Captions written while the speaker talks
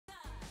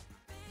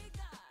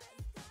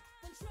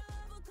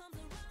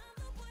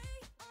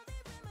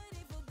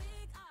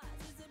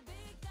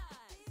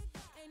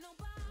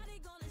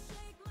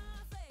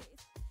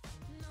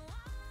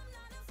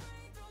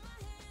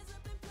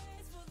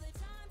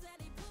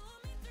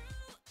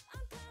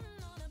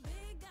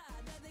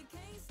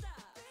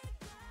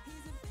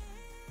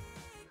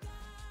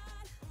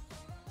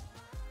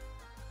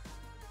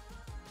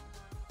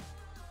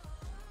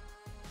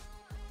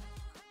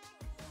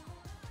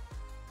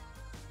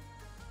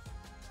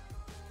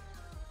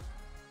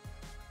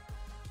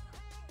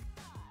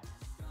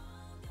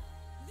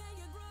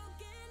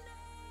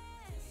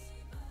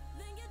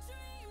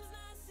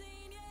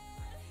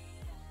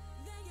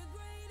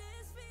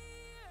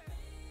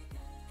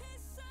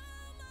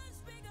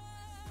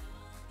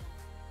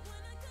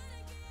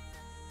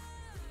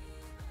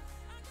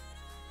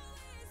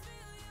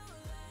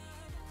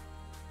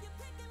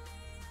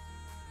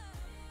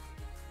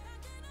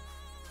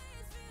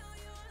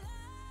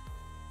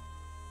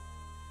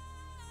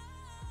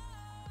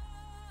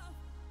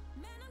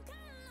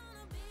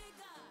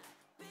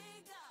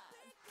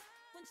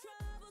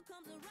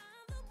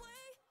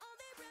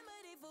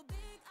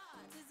big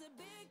odds, it's a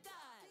big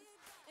God.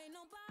 Ain't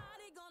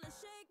nobody gonna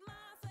shake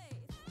my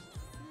faith.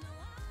 No,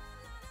 I'm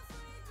not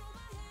afraid. Throw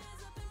my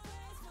hands up in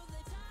praise for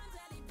the times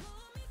that He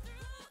pulled me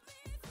through.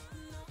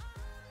 No,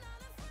 I'm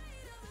not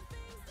afraid of the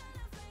things that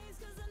I face,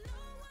 'cause I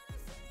know what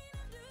I've seen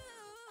Him do.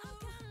 I'm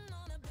counting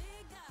on a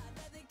big God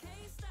that they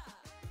can't stop.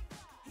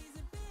 He's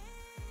a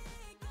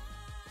big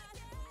God.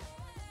 You're a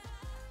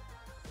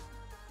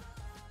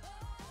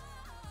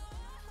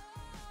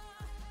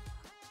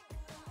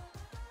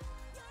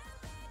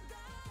big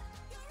God.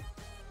 You're a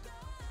big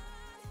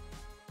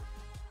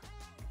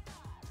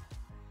God.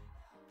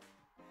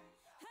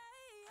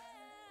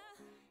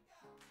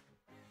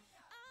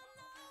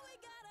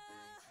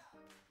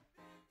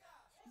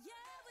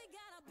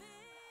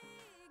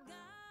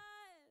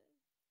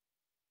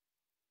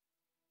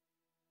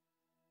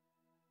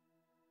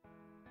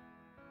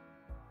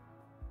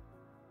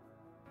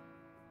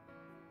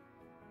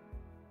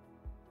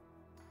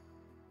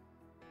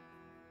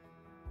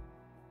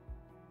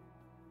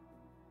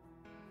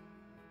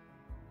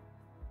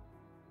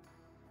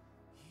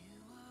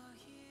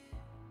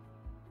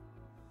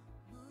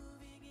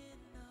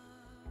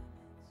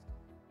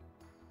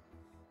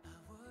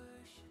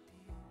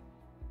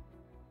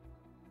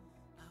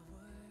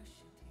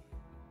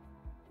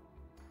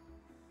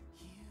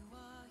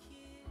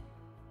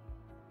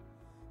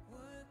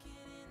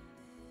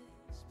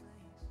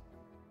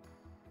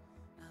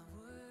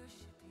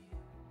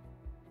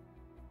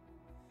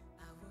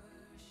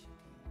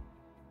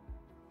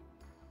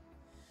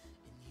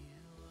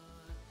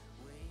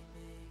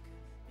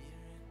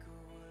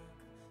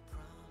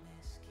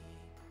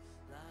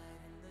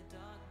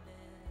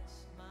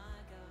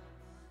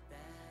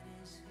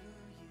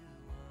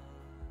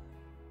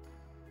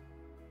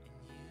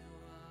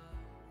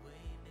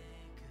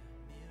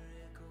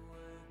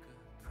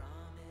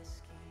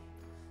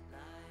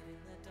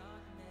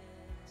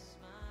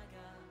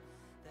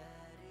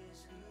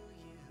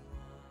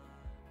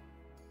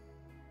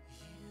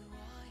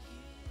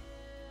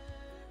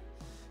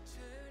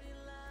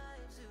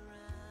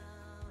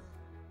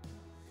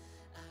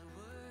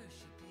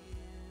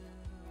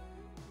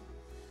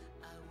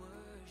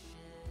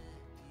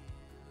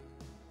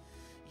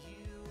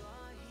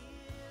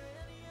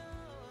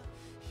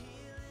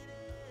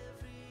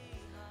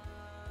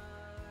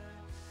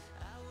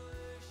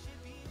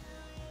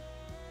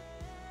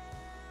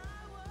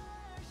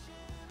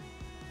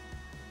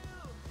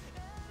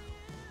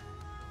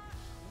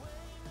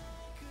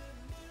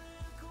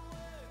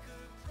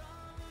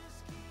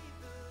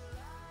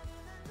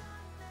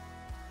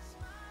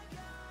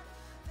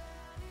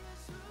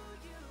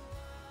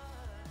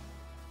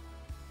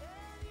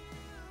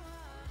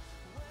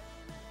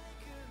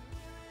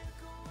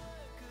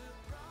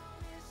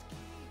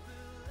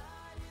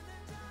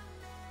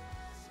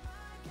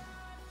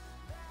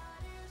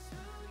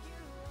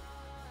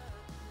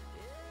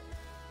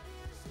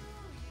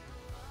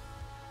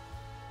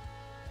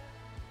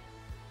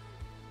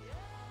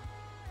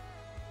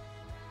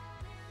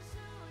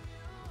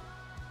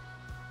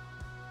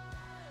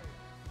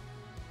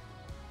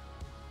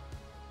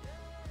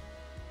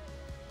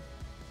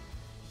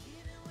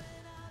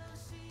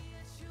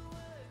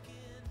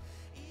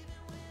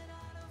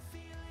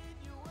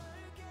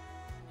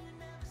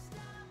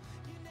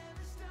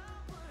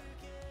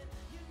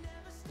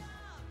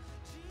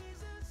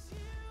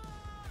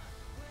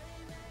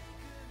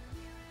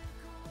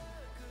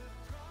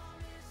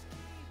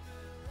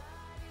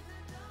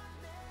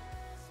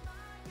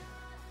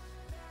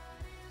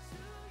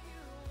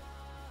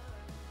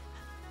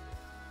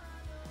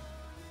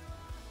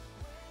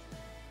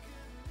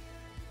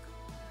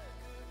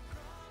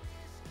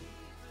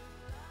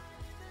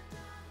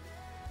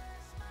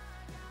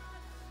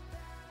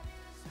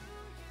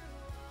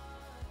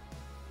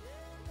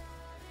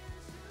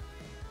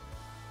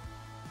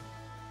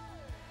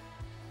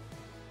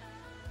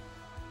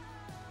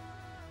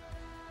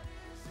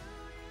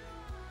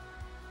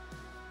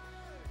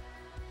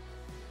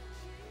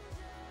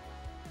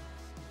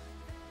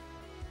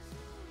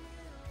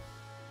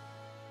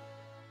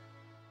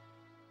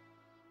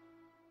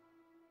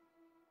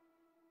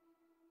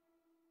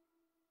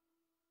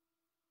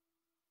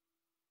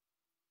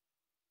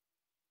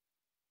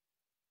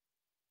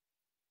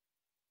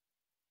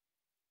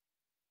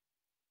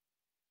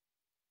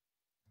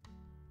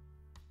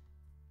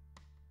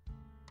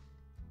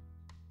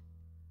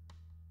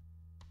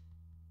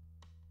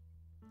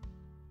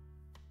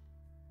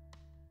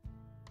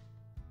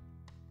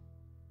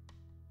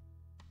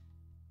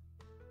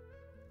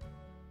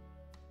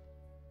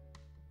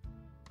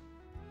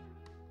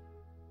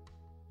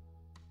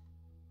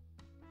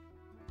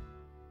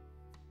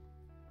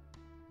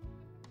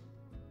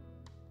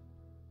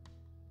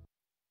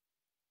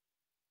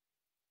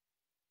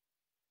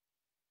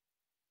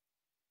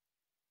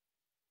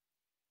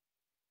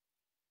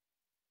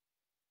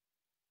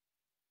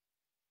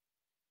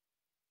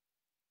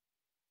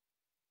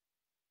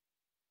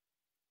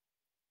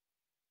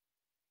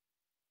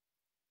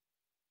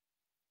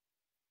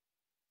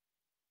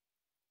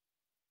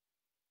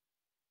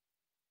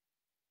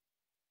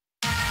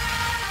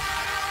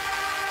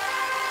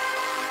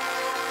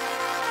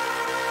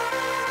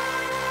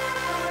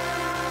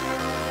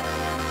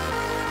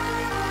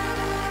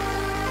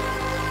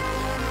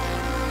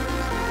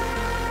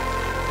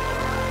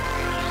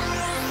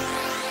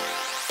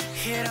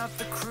 Hit up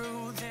the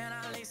crew, then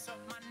I lace up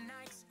my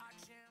Nikes. I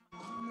jam.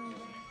 Come on.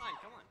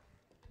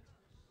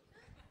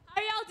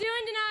 How are y'all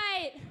doing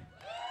tonight?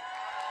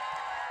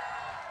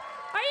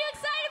 Are you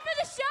excited for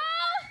the show?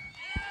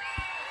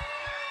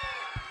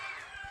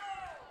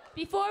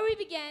 Before we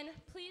begin,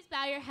 please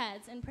bow your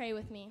heads and pray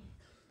with me.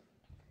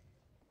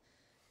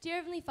 Dear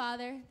Heavenly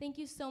Father, thank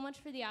you so much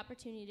for the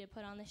opportunity to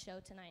put on the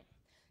show tonight.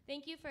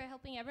 Thank you for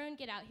helping everyone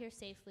get out here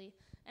safely,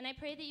 and I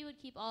pray that you would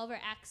keep all of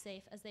our acts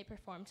safe as they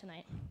perform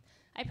tonight.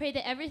 I pray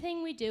that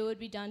everything we do would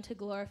be done to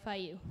glorify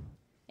you.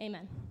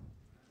 Amen.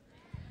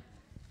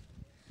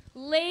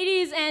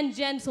 Ladies and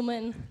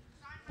gentlemen,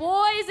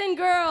 boys and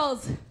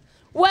girls,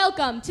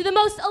 welcome to the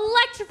most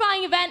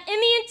electrifying event in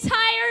the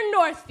entire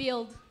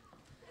Northfield.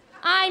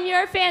 I'm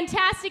your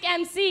fantastic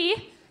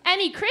MC,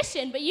 Emmy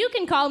Christian, but you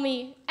can call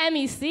me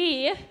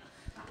MEC. And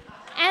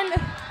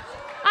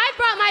I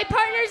brought my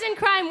partners in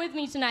crime with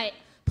me tonight.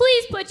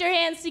 Please put your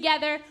hands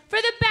together for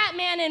the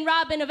Batman and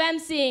Robin of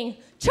MCing,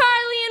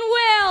 Charlie and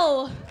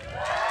Will.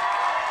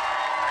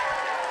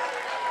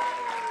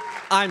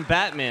 I'm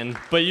Batman,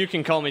 but you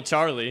can call me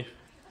Charlie.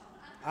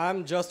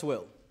 I'm just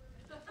Will.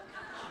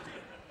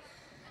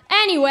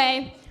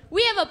 Anyway,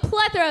 we have a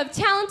plethora of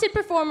talented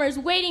performers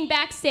waiting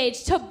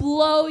backstage to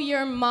blow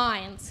your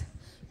minds.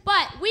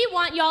 But we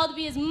want y'all to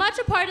be as much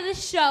a part of the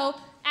show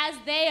as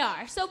they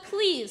are. So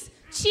please,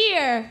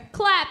 cheer,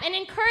 clap, and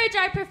encourage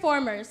our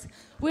performers.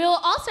 We'll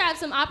also have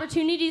some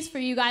opportunities for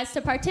you guys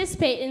to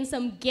participate in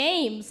some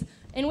games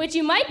in which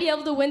you might be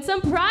able to win some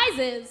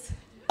prizes.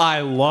 I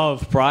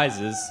love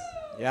prizes.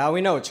 Yeah, we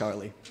know,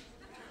 Charlie.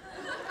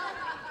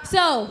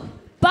 So,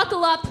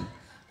 buckle up,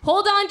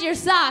 hold on to your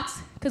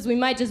socks, because we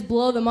might just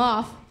blow them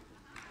off.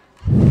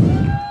 And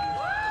let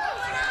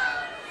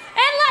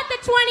the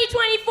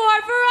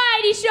 2024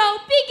 variety show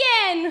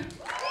begin!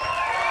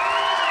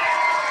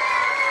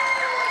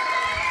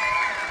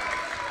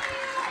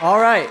 All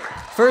right,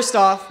 first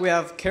off, we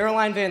have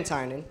Caroline Van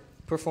Tynen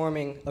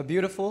performing a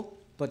beautiful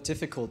but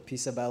difficult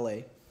piece of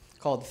ballet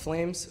called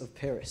Flames of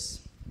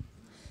Paris.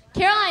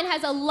 Caroline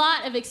has a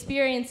lot of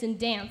experience in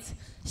dance.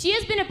 She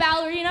has been a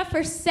ballerina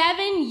for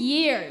 7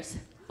 years,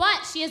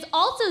 but she has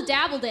also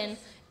dabbled in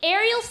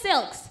aerial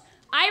silks,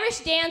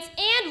 Irish dance,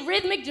 and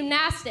rhythmic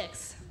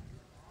gymnastics.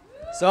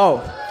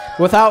 So,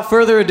 without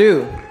further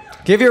ado,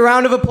 give your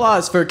round of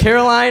applause for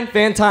Caroline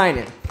Van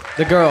Tynen,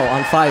 the girl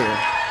on fire.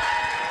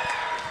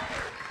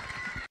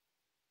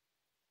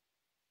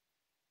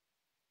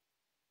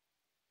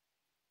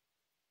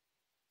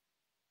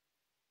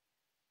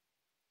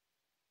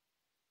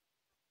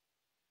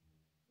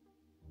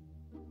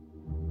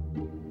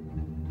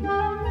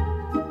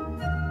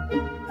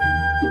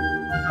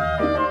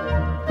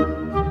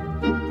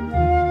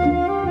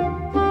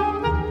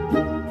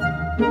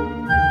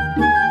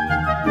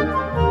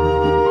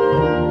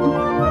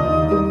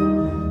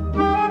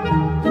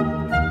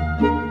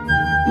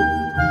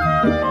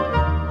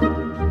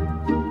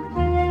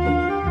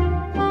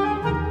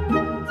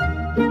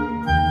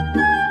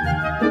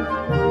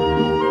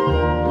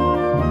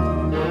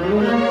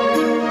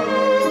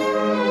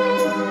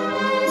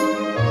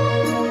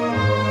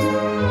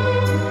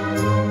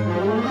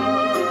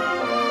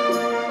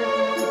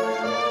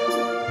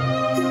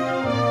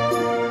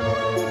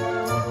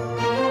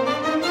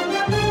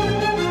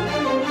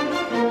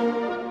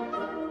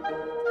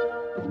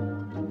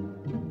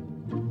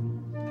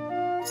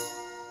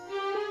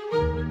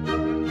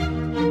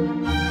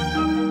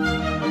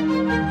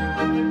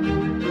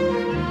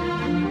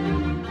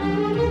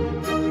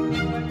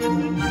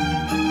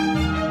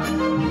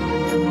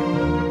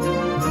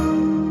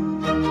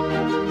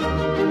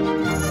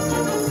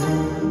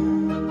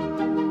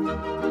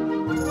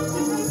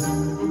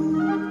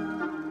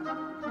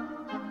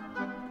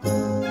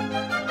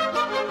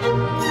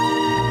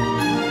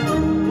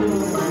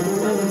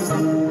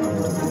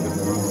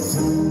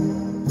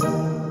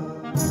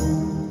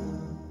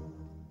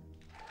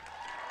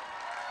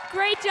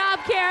 Great job,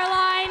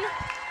 Caroline.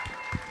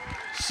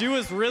 She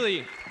was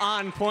really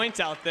on point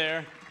out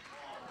there.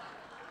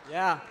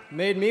 Yeah,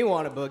 made me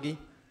want a boogie.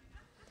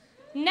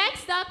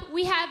 Next up,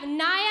 we have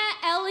Naya,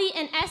 Ellie,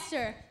 and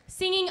Esther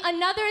singing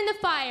Another in the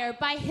Fire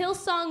by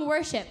Hillsong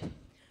Worship.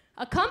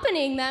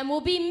 Accompanying them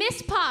will be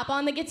Miss Pop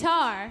on the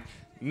guitar.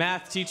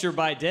 Math teacher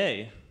by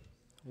day.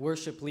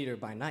 Worship leader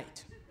by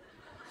night.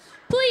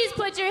 Please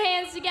put your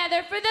hands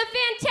together for the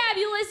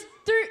fantabulous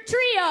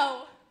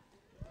trio.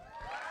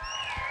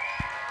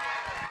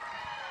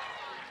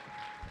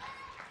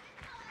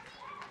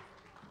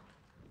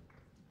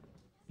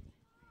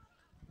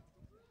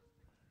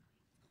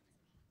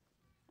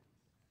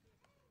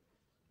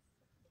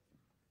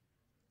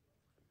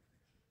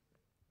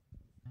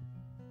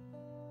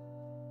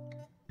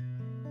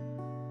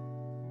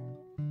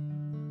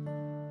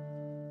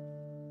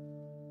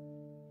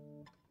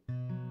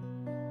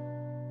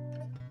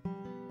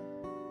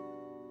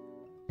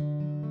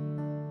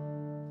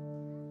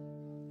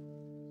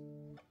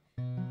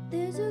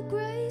 There's a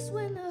grace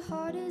when the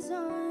heart is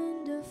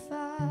under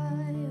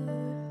fire.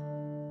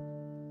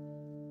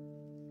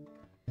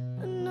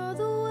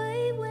 Another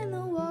way when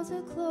the walls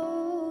are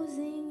closing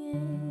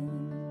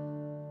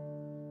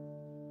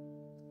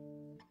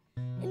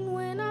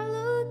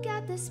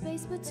the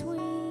space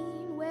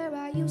between where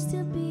I used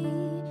to be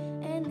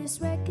and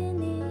this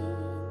reckoning.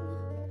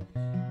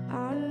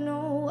 I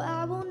know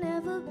I will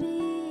never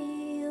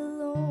be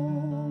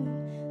alone.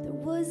 There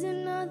was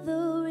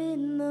another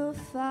in the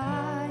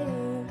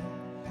fire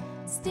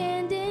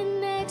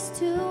standing next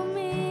to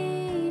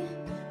me.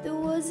 There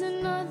was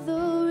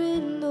another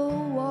in the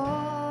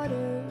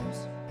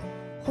waters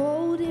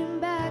holding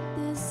back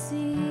the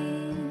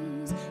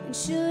seas. And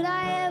should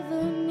I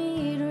ever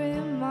need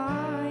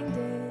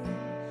reminding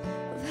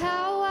of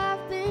how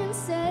I've been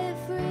set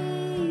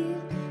free,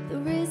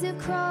 there is a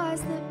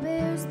cross that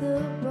bears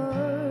the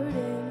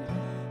burden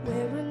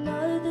where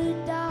another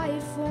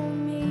died for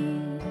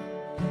me.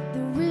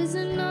 There is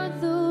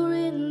another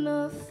in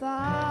the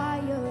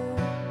fire.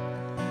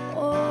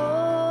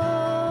 Oh,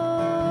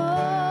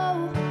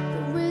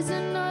 there is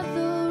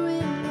another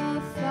in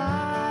the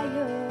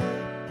fire.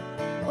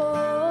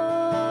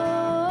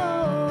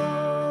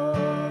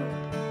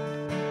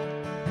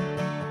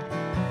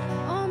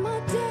 On my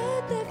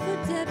dead, left for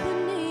dead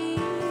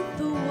beneath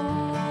the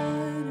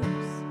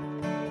waters.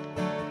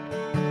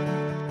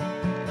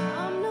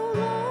 I'm no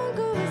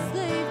longer a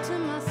slave to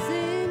my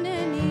sin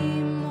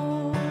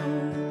anymore.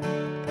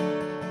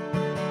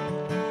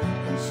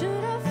 And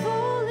should I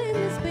fall in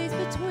the space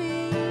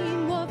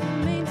between what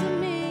remains of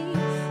me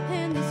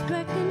and this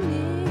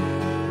reckoning,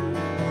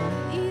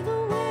 either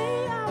way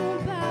I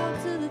won't bow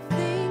to the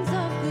things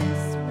of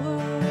this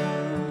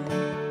world.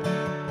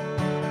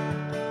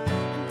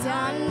 And I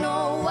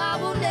know I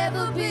will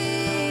never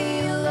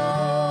be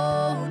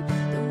alone.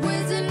 There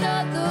is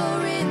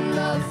another in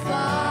the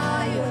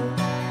fire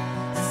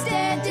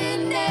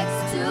standing next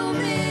to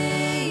me.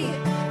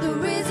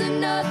 There is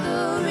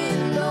another in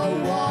the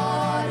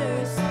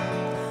waters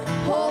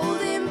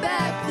holding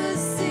back the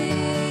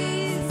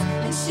seas.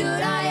 And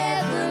should I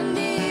ever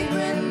need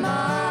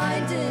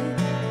reminding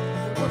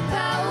what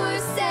power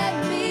set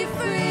me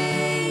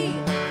free,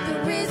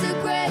 there is a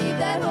grave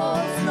that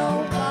holds no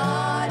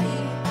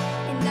body,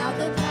 and now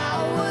the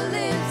power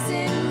lives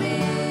in me.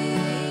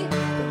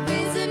 There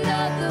is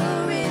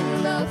another in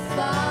the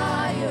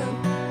fire.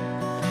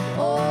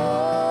 Oh,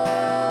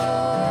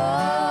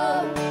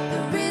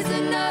 there is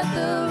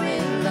another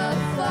in the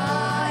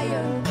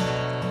fire.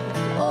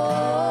 Oh,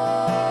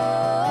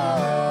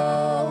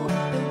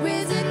 there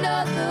is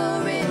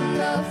another in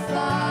the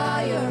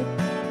fire.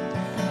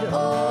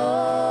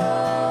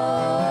 Oh,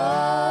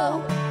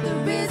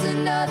 there is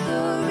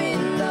another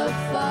in the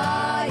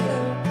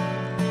fire.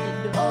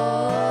 Oh,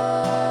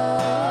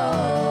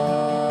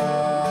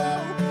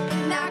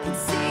 and I can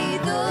see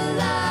the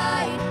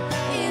light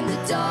in the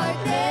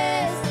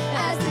darkness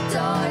as the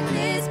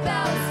darkness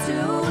bows to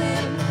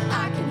him. I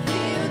can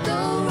hear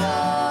the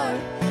roar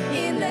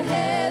in the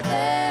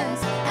heavens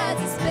as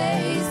the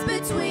space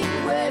between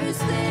where it's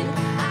thin.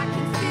 I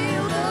can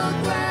feel the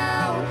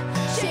ground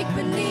shake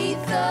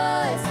beneath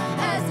us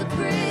as the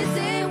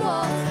prison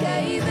walls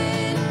cave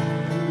in.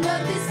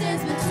 Nothing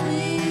stands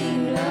between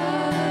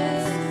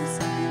us.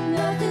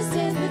 Nothing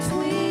stands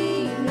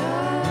between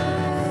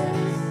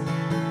us.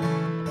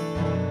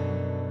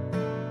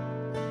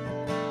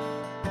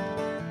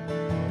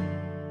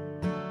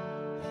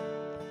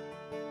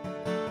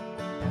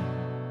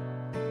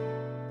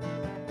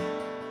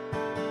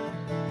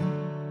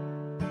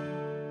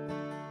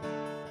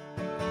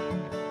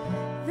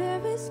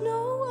 There is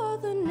no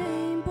other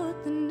name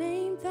but the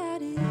name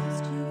that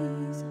is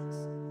Jesus.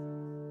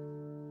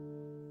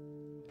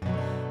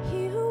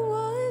 He who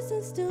was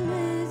and still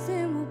is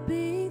and will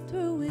be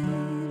through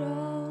it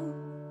all.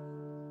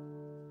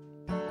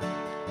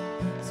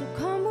 So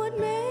come what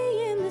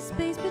may in the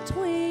space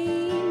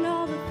between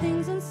all the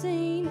things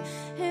unseen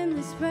and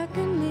this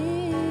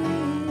reckoning,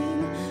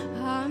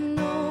 I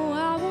know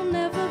I will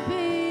never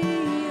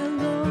be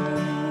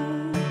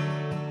alone.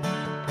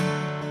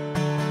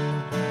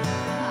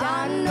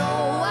 I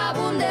know I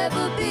will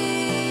never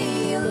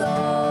be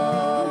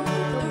alone.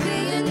 There'll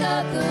be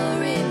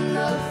another in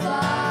the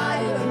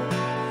fire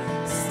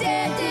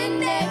standing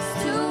next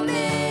to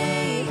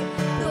me.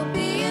 There'll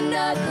be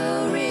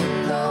another in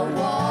the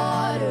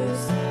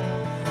waters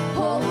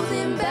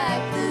holding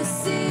back the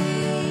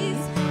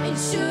seas. And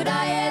should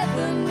I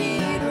ever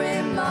need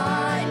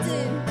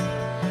reminding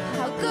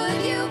how good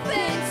you've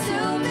been to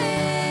me,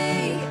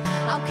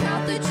 I'll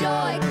count the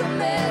joy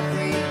come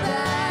every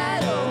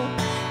battle,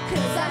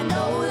 'cause I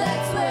know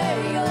that's where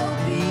you'll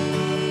be.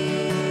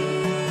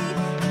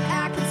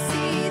 I can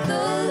see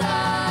the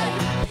light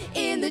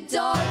in the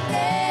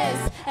darkness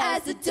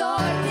as the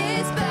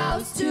darkness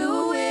bows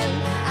to him.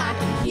 I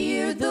can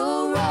hear the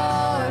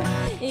roar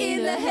in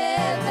the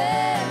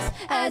heavens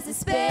as the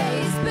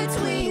space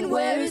between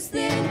where it's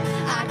thin.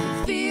 I can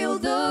feel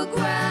the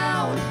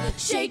ground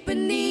shake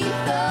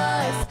beneath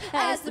us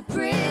as the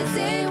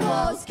prison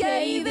walls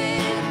cave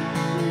in.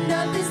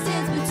 Nothing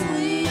stands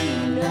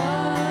between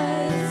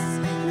us.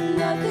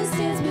 Nothing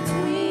stands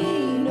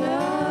between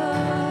us.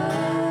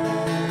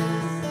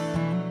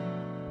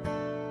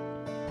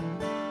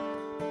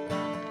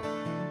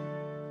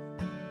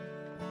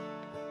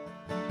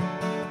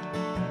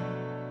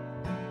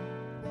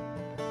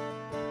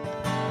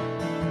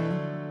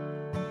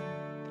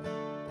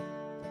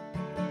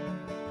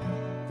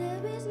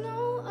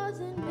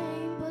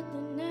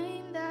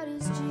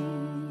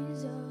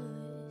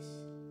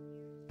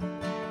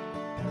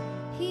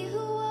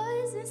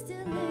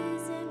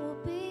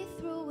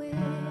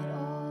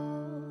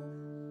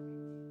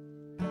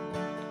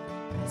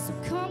 So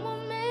come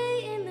with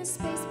me in the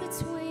space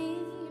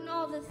between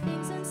all the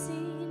things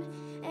unseen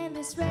and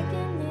this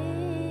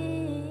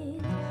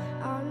reckoning.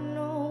 I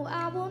know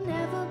I will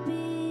never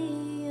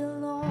be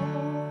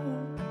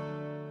alone.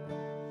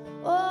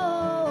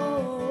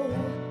 Oh,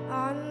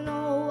 I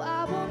know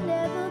I will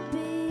never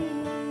be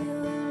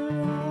alone.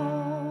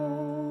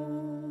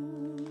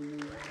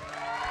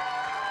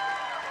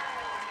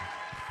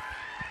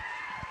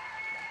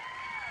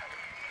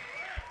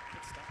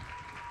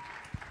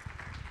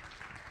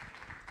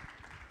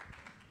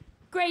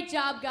 Great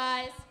job,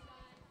 guys.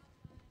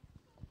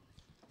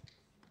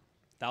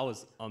 That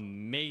was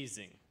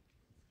amazing.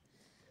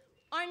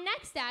 Our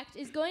next act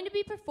is going to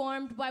be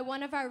performed by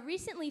one of our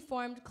recently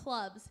formed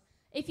clubs.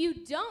 If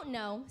you don't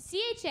know,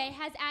 CHA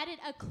has added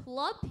a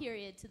club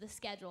period to the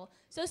schedule,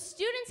 so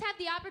students have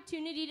the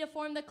opportunity to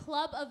form the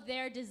club of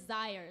their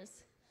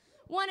desires.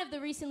 One of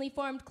the recently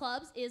formed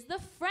clubs is the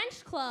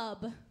French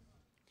Club.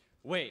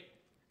 Wait,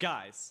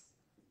 guys,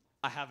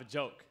 I have a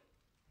joke.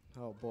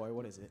 Oh boy,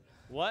 what is it?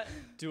 What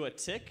do a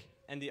tick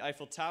and the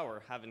Eiffel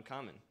Tower have in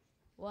common?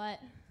 What?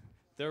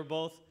 They're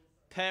both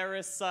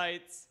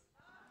parasites.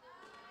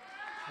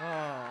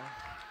 Oh.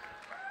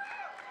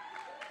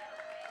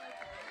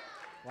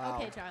 Wow.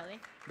 Okay, Charlie.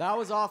 That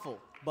was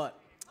awful,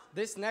 but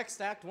this next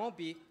act won't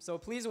be, so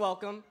please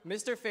welcome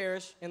Mr.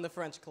 Farish in the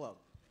French Club.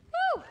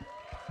 Woo!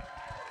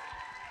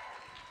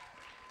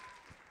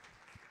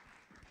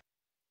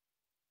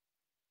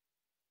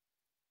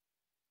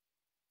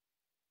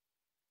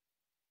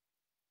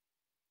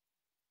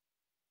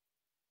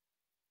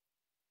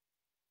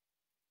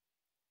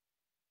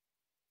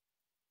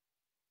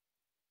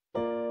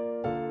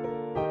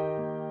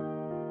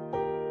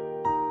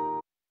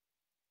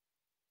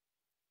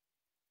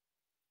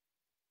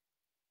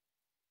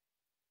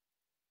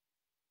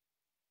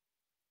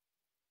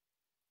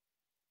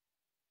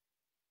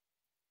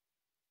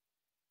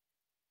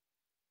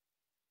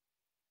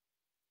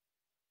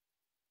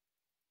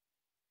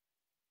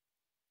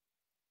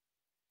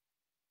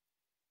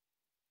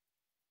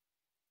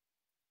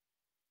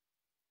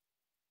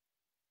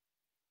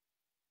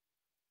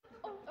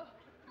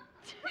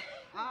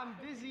 I'm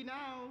busy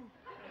now.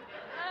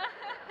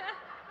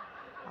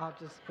 I'll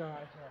just go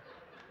right here.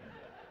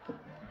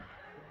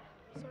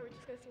 So we're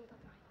just gonna sing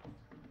without the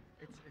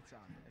mic. It's on.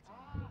 It's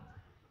on.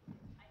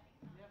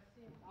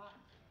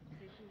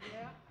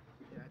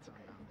 Yeah, it's on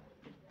now.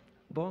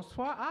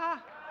 Bonsoir.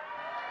 Ah!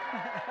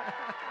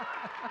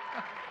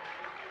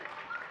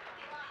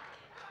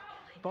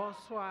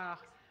 Bonsoir.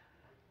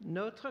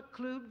 Notre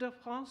club de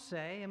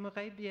français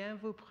aimerait bien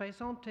vous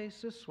présenter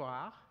ce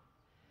soir.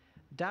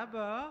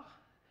 D'abord,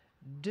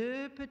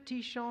 2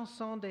 petites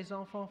chansons des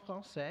enfants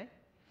français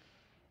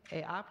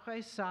et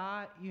après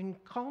ça, une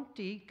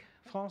cantique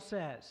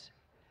française.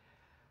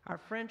 Our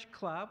French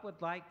club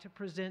would like to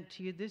present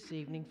to you this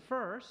evening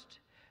first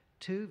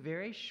 2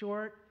 very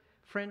short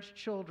French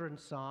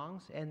children's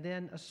songs and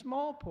then a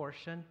small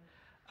portion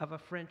of a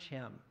French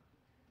hymn.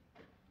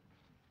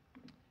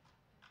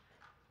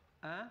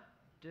 1,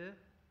 2,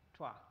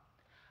 3.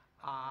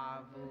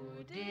 À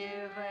vous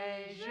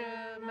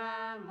dirai-je,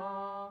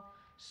 maman,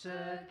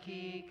 ce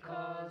qui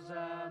cause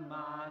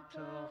ma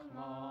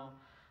tourment.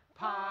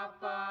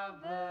 Papa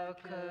veut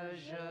que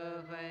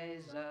je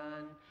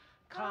raisonne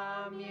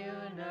comme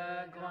une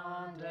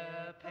grande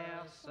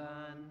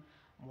personne.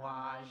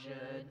 Moi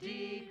je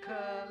dis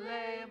que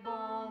les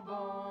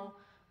bonbons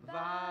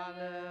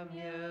valent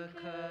mieux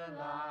que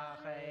la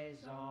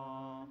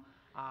raison.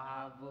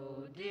 À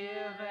vous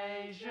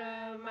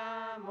dirai-je,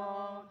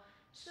 maman,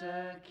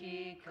 ce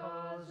qui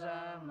cause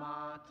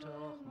ma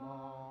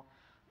tourment.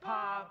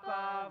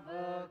 Papa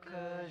veut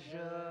que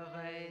je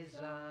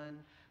raisonne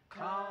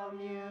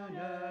comme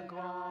une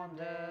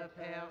grande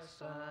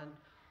personne.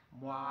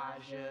 Moi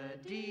je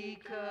dis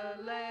que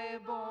les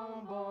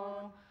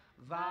bonbons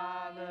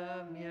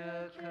valent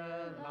mieux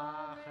que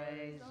la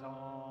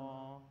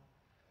raison.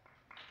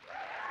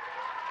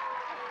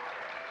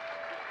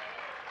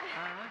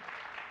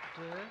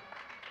 1, 2,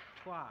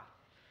 3.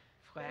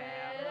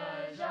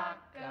 Frère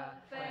Jacques,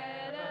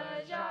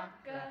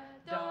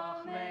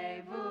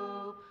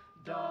 dormez-vous,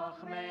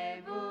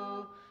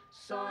 dormez-vous.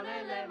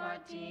 Sonnez les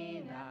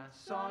matines,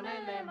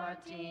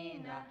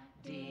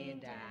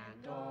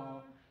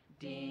 din-din-don,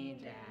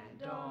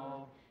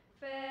 din-din-don.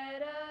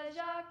 Frère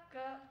Jacques,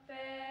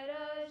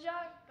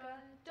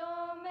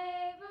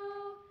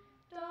 dormez-vous,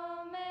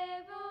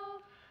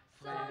 dormez-vous.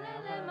 Sonnez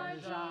les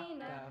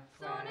matines,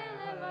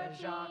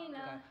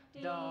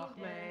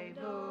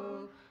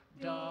 dormez-vous,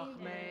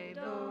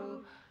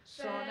 dormez-vous.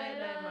 Sonnez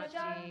les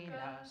matines,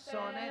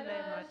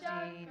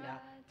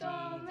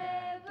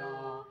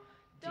 dormez-vous,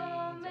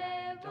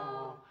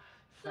 dormez-vous.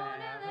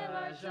 Sonnez les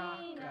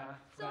matines,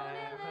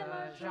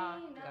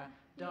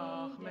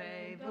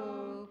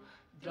 dormez-vous,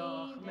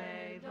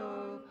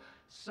 dormez-vous.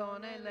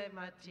 Sonnez les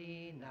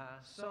matines,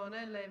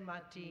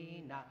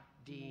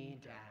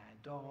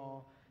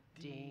 din-din-don,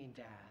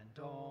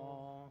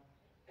 din-din-don.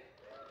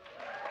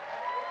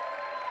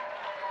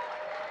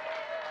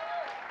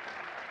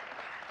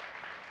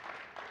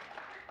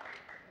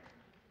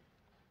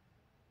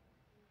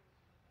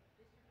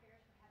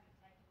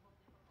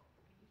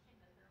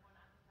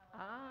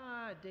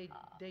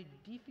 des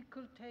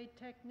difficultés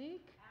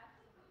techniques?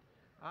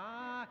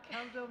 Ah,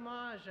 quel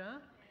dommage,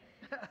 hein?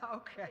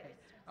 OK,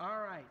 all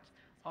right.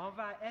 On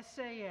va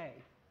essayer.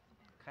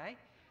 OK?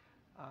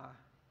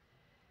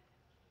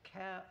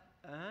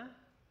 Un,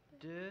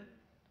 deux,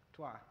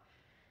 trois.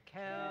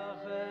 Quel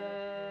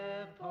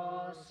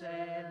repos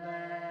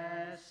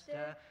céleste,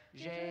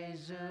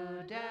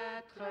 Jésus,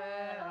 d'être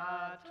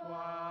à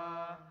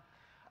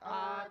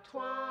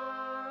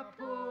toi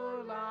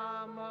pour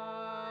la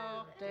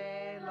mort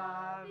et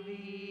la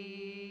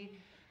vie,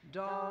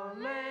 dans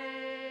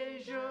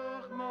les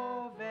jours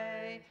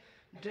mauvais,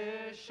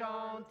 de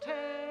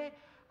chanter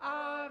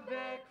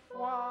avec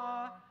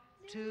foi,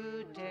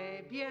 tout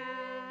est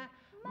bien,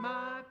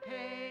 ma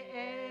paix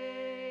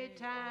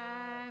est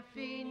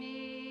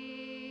infinie.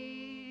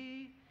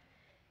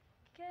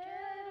 Quel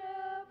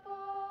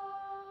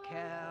repos,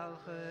 Quel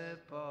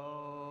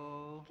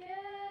repos,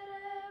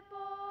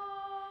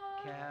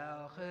 quel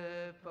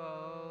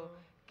repos,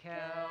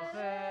 quel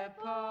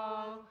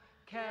repos,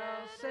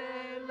 quel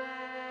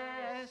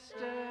céleste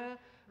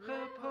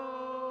repos.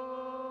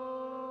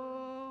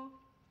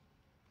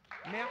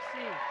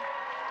 Merci.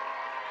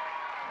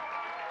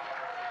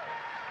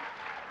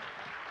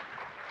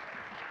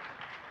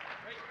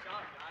 Great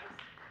job, guys.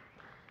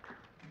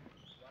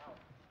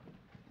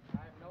 I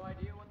have no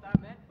idea what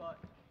that meant, but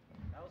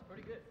that was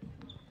pretty good.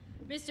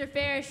 Mr.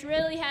 Farish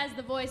really has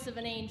the voice of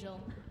an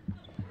angel.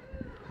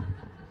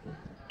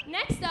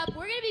 Next up,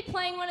 we're going to be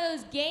playing one of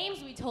those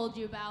games we told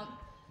you about.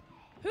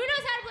 Who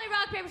knows how to play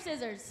rock, paper,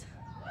 scissors?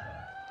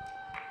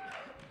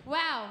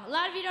 Wow, a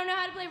lot of you don't know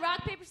how to play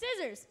rock, paper,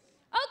 scissors.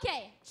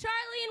 Okay,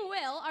 Charlie and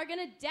Will are going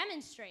to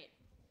demonstrate.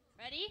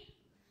 Ready?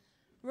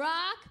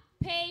 Rock,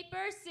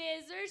 paper,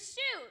 scissors,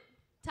 shoot.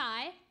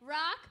 Ty,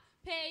 rock,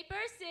 paper,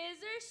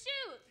 scissors,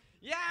 shoot.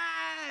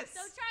 Yes!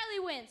 So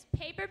Charlie wins.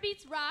 Paper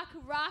beats rock,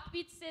 rock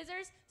beats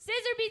scissors,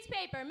 scissor beats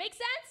paper. Make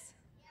sense?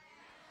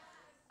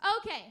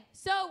 Okay,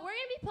 so we're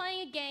going to be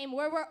playing a game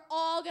where we're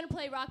all going to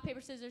play rock, paper,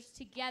 scissors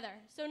together.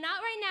 So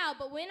not right now,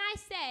 but when I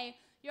say,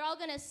 you're all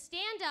going to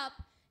stand up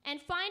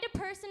and find a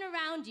person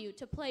around you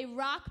to play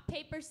rock,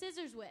 paper,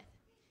 scissors with.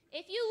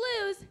 If you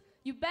lose,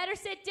 you better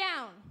sit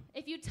down.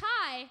 If you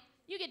tie,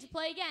 you get to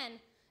play again.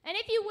 And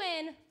if you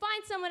win,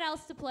 find someone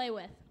else to play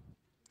with.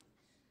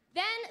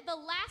 Then the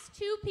last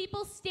two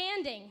people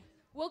standing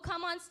will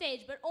come on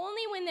stage, but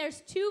only when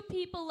there's two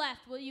people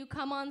left will you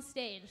come on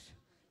stage.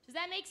 Does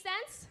that make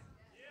sense?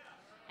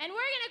 And we're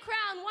going to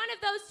crown one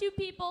of those two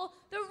people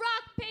the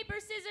rock, paper,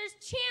 scissors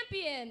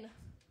champion.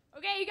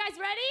 Okay, you guys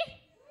ready?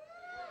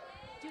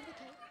 Do the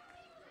cake.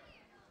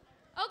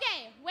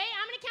 Okay, wait,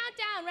 I'm going to count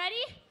down.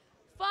 Ready?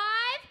 5,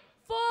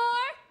 4,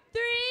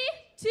 3,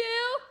 2,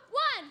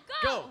 1,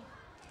 go! Go!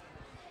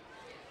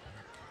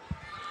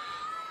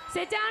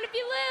 Sit down if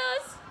you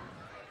lose.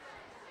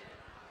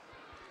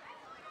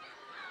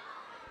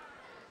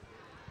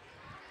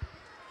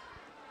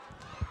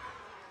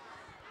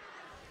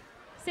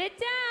 Sit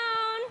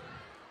down.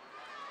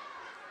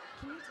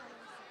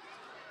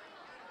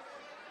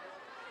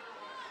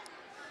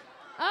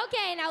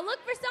 Okay, now look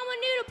for someone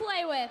new to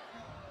play with.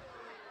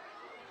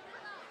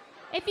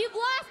 If you've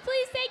lost,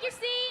 please take your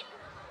seat.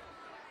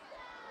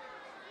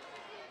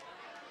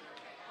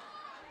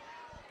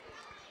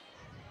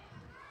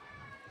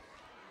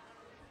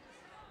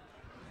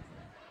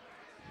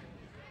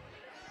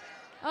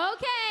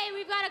 Okay,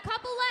 we've got a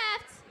couple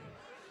left.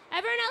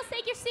 Everyone else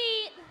take your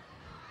seat.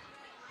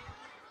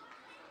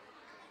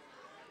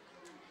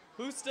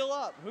 Who's still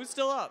up? Who's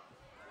still up?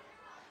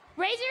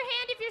 Raise your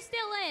hand if you're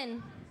still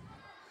in.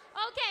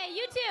 Okay,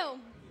 you two.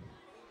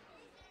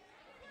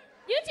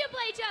 You two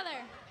play each other.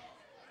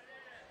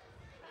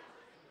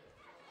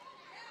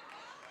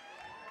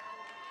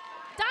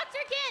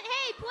 Dr. Kent,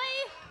 hey, play.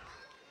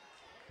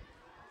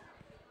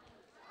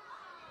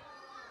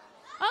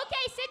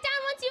 Okay, sit down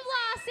once you've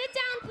lost. Sit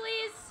down,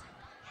 please.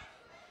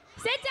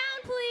 Sit down,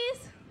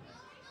 please.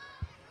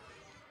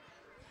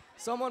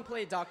 Someone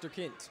play Dr.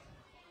 Kint.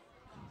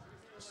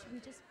 Should we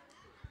just...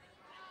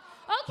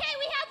 Okay,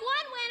 we have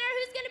one winner.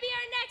 Who's going to be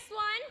our next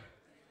one?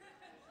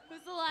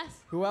 Who's the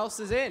last? Who else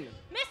is in?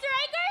 Mr.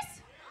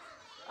 Akers?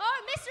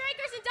 Oh, Mr.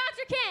 Akers and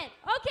Dr. Kent.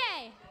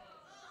 Okay.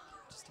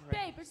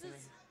 Paper,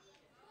 scissors.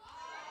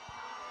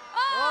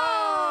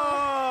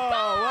 Oh! Come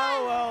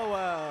on! Whoa.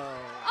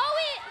 Oh,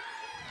 wait.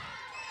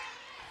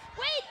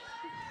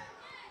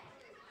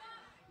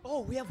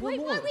 Oh, we have one Wait,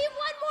 more. we have one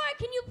more.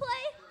 Can you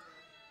play?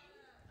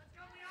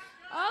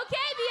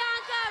 Okay,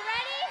 Bianca,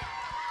 ready?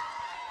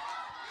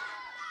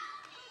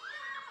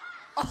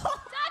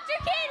 Dr.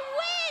 Kent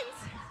wins!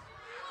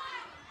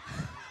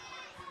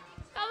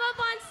 Come up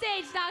on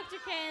stage, Dr.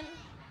 Kent.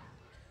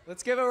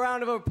 Let's give a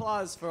round of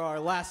applause for our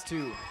last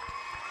two.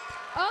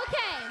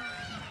 Okay.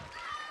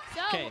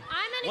 So, Okay, I'm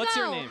gonna what's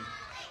go. your name?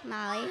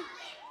 Molly.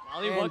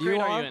 Molly, And what grade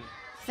you are are? you in?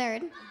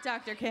 Third.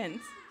 Dr.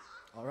 Kins.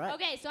 All right.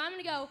 Okay, so I'm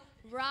gonna go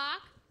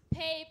rock,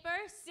 paper,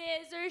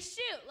 scissors,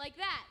 shoot, like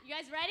that. You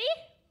guys ready?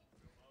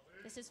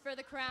 This is for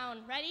the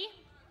crown. Ready?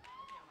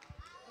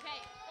 Okay,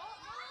 go a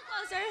little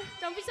closer.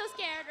 Don't be so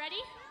scared.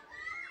 Ready?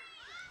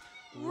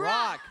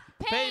 rock,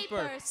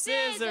 paper,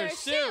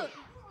 scissors, shoot.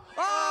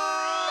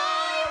 Oh!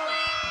 Molly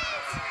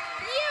wins!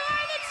 You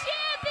are the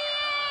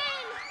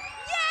champion!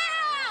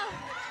 Yeah!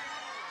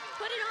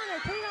 Put it on her,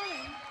 put it on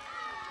her.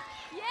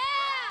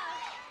 Yeah!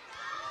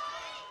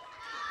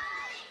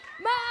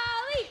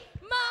 Molly!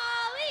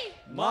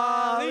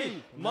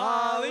 Molly!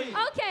 Molly!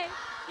 Okay,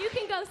 you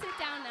can go sit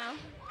down now.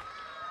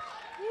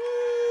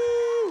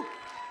 Woo!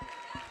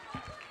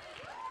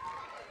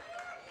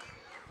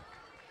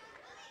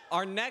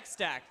 Our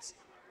next act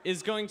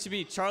is going to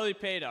be Charlie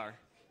Padar.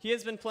 He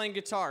has been playing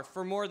guitar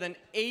for more than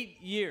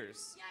 8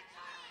 years.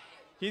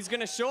 He's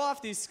going to show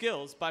off these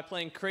skills by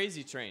playing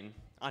Crazy Train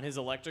on his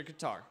electric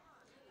guitar.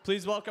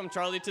 Please welcome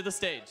Charlie to the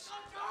stage.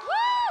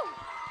 Woo!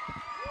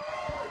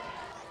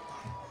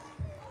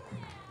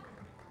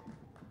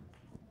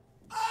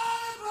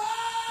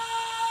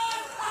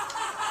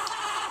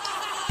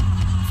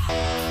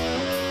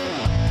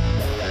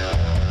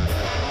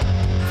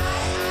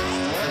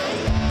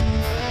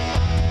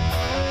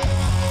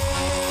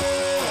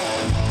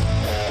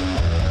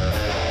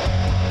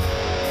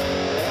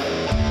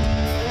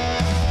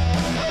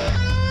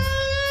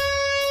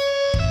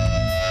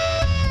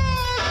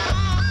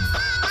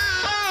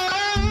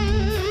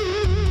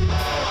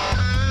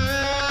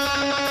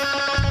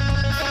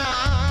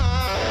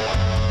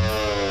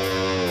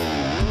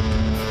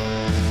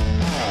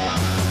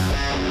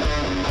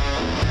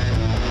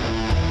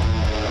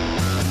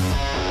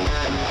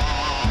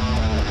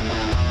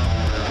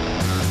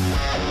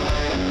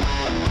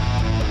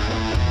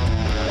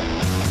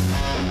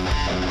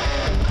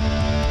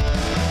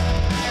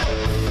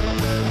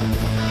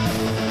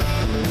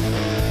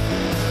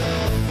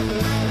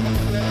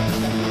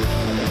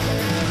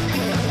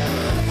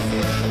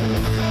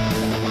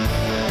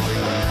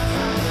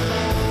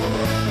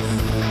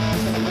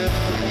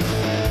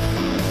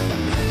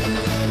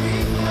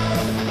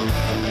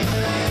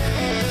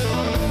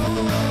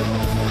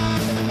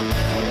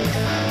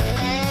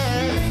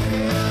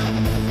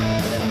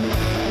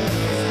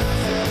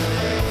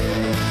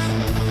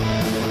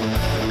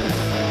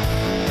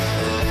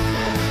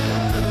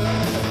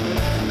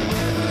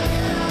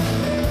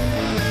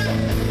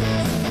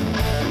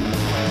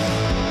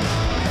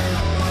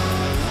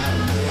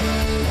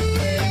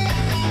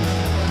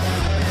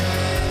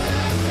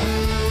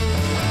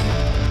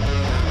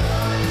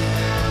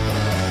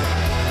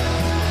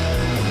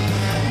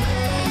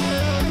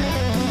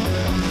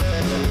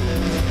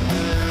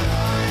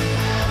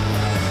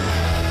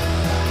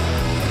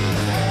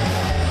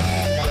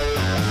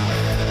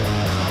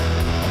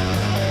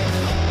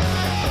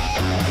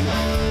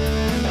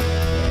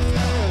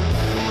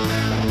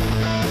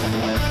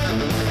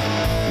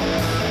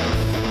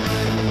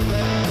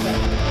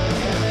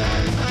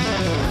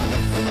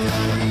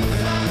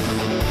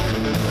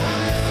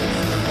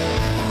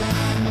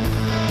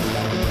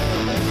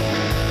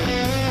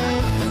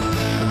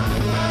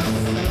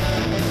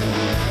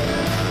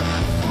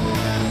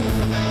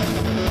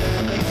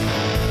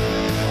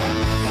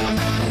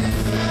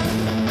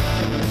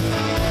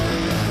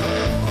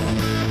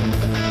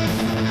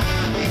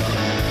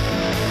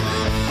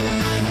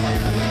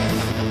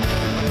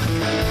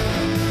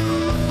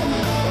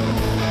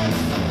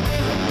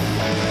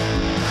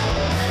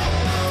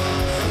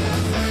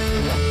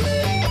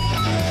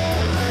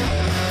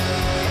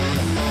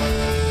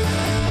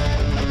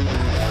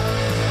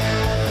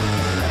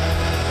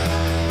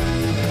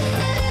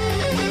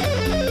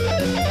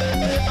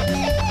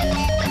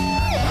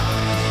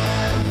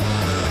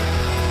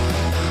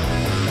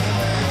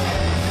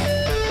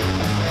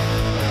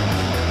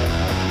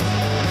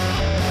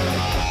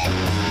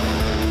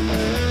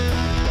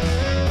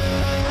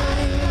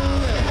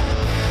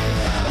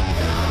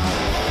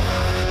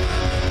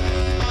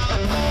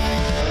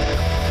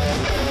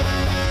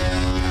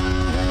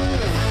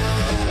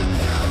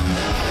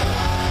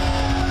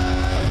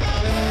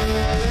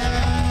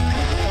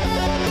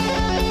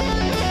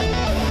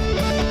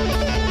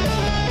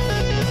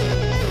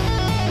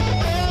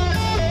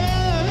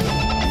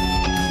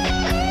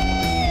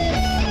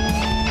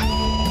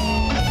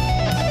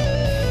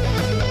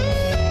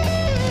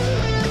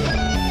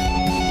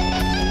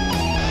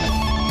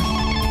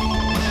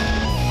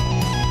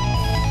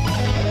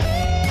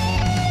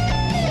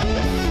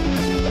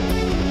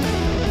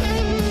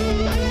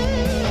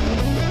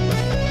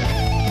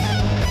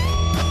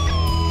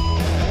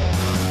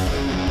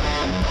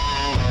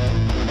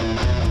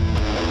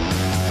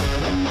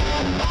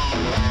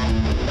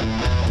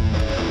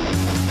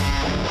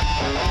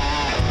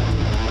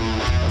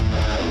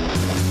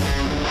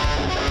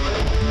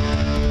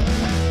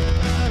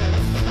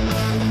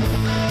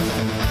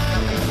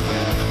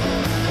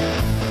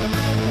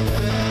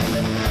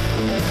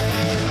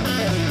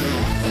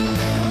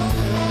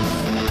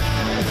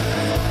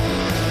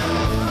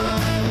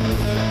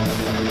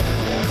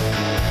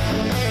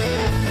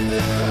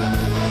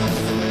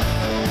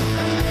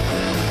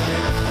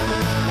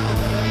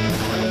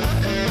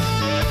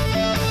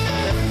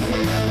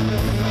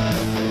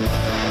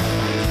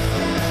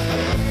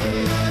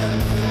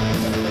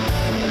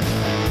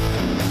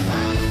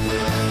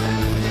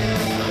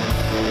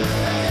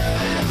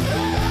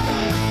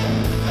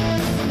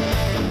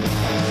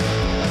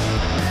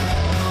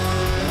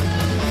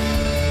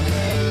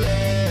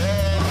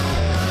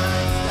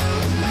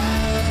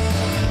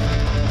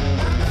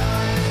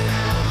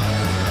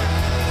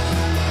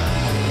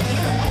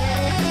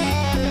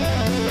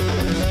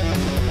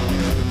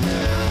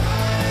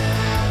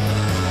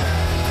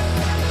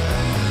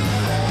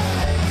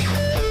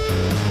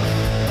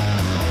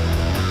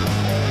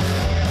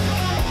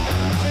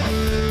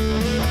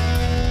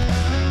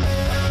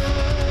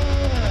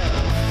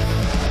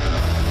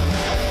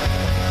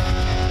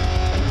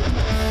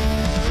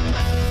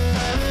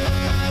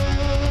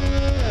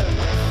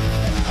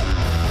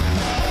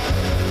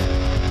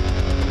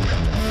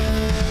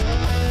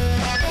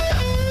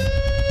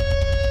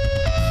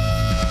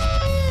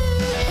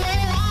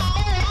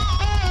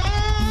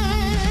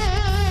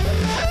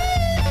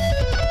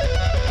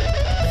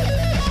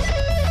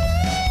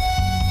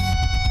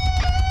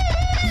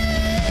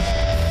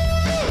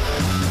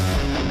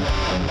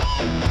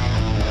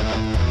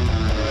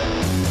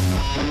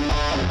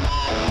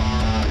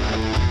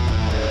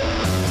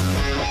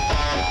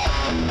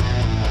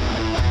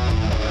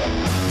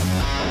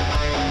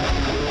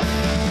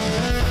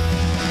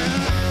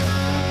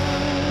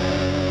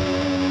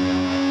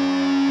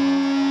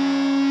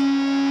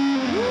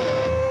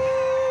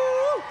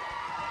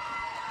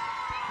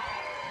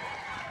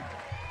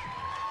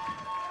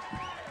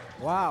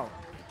 Wow,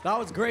 that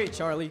was great,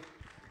 Charlie.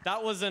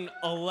 That was an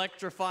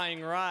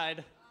electrifying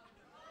ride.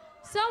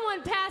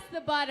 Someone pass the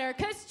butter,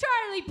 because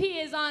Charlie P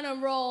is on a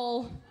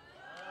roll.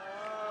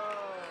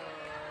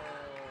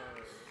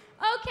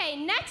 Okay,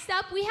 next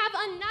up, we have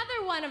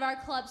another one of our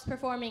clubs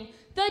performing,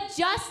 the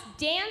Just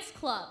Dance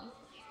Club.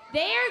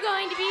 They're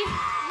going to be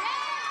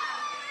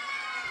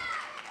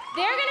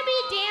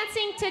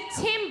dancing to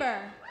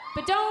Timber.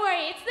 But don't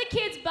worry, it's the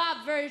Kids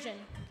Bop version.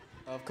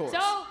 Of course. So,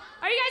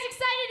 are you guys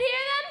excited to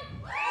hear them?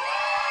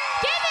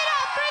 Give it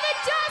up for the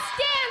Just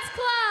Dance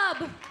Club!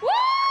 Woo!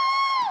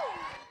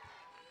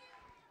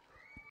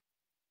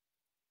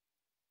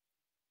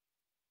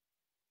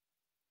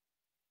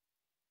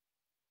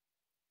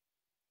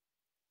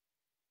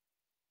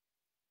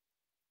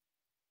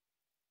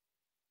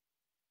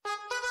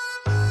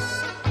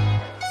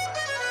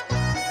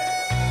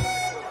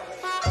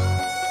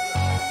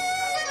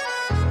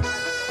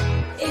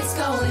 It's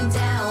going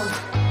down.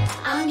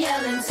 I'm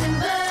yelling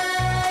timber.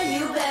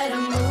 You better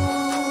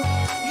move.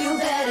 You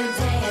better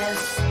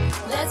dance.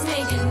 Let's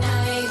make a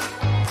night.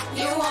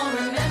 You won't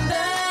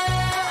remember.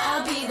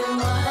 I'll be the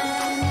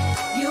one.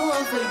 You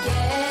won't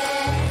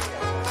forget.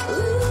 Ooh,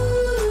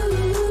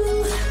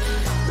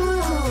 ooh,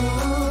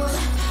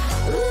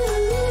 ooh,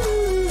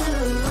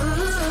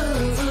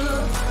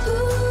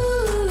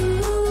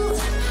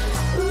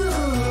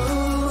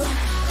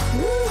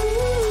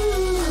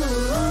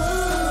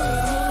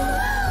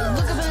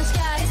 Look up in the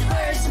sky, it's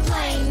birds and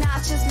plane. Not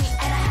just me,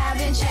 and I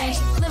haven't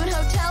changed. Live in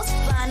hotels,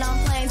 flying on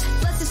planes.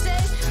 Let's just say,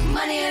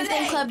 money and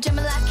thing club,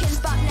 jumping like Ken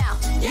Spot now.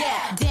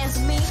 Yeah, dance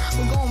with me,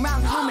 we're going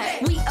round the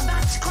helmet. We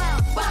about to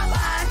clown,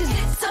 bye-bye, cause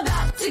it's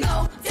about to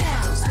go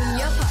down. Swing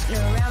your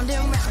partner round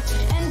and round.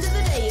 End of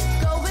the day, it's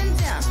going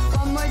down.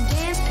 One more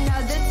dance,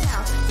 another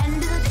town.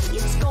 End of the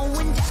day, it's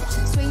going down.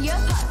 Swing your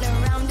partner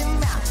round and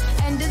round.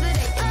 End of the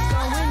day, it's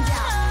going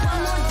down.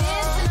 One more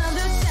dance,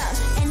 another town.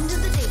 End of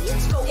the day,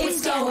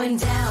 it's going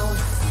down.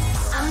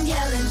 I'm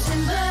yelling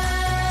timber,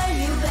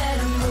 you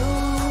better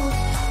move,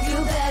 you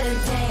better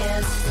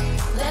dance.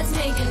 Let's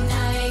make a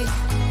night.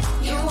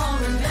 You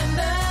won't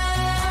remember,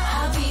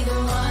 I'll be the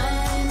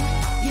one.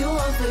 You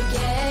won't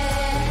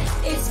forget.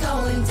 It's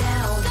going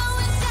down.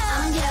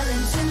 I'm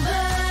yelling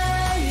timber,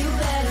 you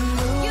better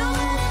move,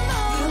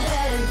 you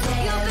better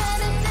dance.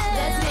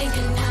 Let's make a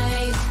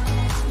night.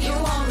 You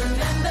won't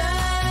remember,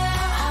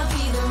 I'll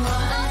be the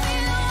one.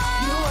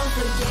 You won't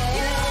forget.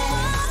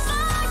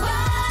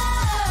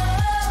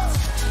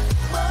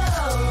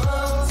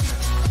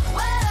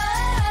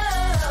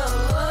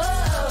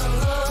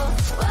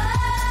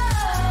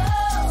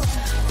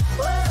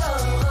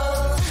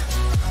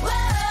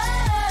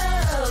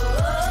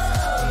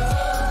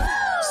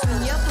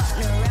 Swing your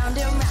partner round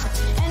and round.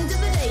 End of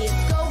the day,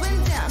 it's going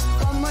down.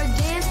 One more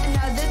dance,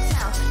 another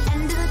town.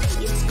 End of the day,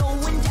 it's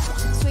going down.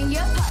 Swing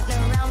your partner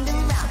round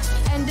and round.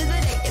 End of the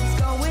day, it's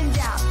going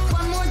down.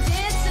 One more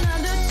dance,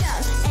 another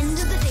town. End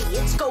of the day,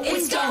 it's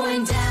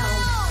going down.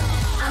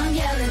 I'm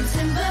yelling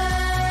timber,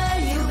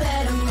 you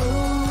better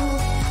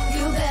move,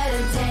 you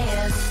better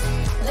dance.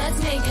 Let's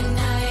make a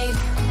night.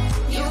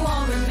 You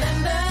won't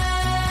remember,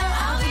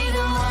 I'll be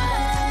the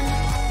one.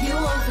 You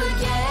won't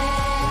forget.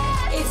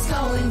 It's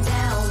going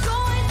down.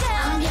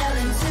 I'm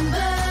yelling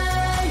timber,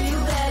 you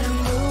better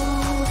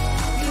move,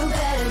 you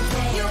better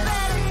dance.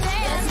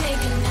 Let's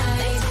make a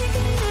night.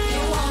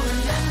 You won't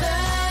remember,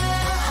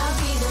 I'll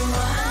be the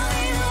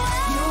one.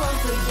 You won't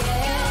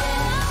forget.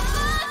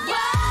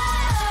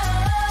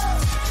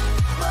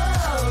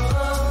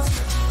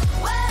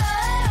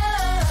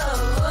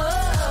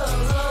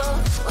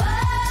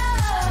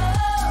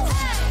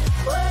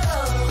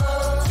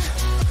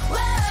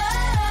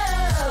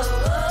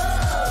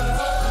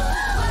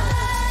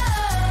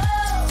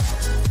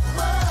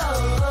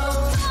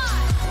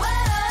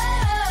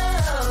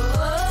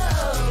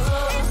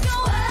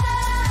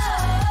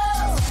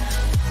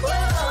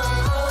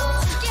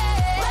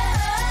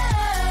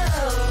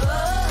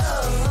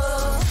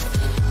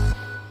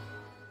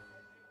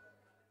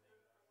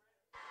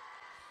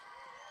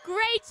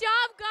 Great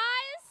job,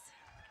 guys!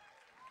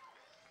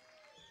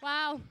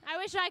 Wow, I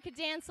wish I could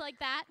dance like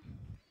that.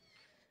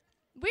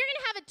 We're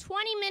gonna have a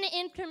 20-minute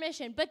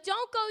intermission, but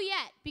don't go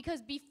yet,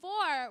 because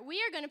before,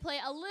 we are gonna play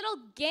a little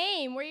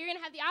game where you're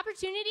gonna have the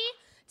opportunity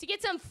to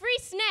get some free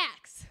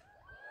snacks.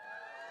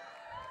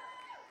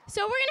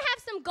 So we're gonna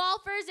have some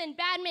golfers and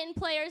badminton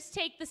players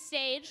take the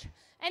stage,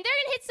 and they're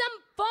gonna hit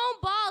some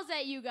foam balls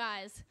at you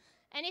guys.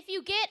 And if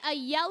you get a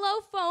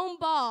yellow foam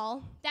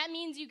ball, that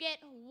means you get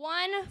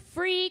one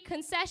free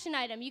concession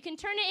item. You can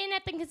turn it in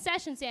at the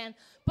concession stand,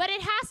 but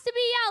it has to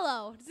be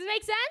yellow. Does it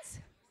make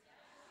sense?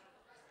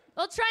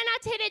 We'll try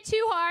not to hit it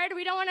too hard.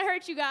 We don't want to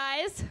hurt you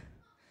guys.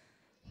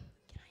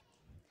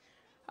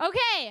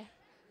 Okay.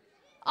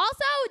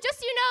 Also, just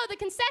so you know, the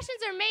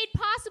concessions are made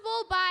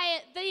possible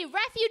by the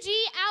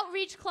Refugee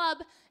Outreach Club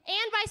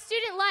and by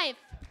Student Life.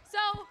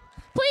 So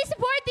please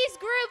support these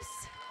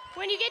groups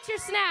when you get your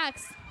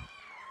snacks.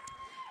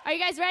 Are you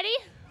guys ready?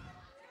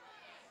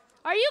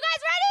 Are you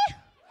guys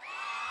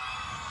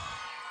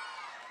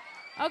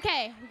ready?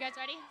 Okay, you guys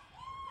ready?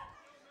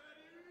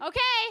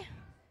 Okay.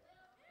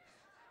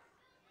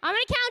 I'm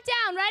going to count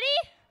down. Ready?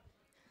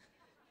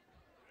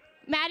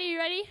 Maddie, you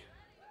ready?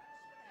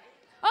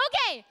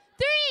 Okay.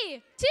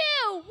 3, 2,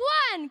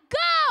 1,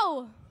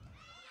 go!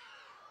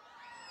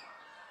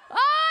 Oh,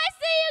 I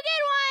see you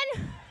get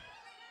one.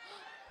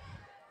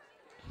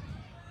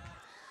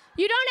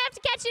 You don't have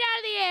to catch it out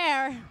of the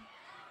air.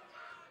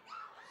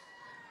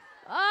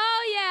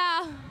 Oh,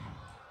 yeah.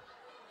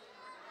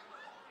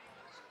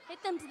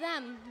 Hit them to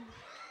them.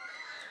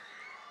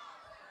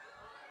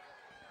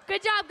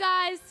 Good job,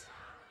 guys.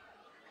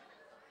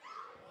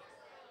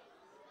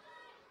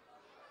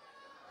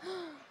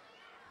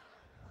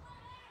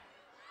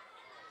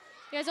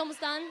 You guys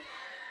almost done?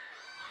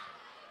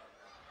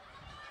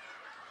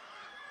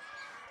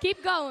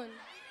 Keep going.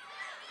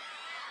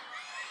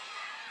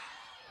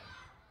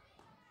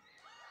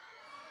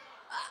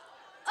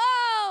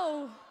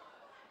 Oh!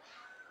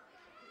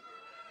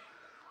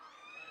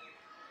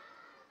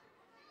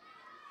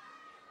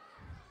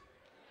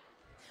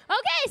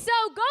 Okay, so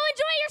go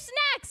enjoy your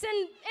snacks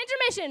and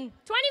intermission.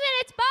 20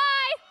 minutes,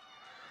 bye!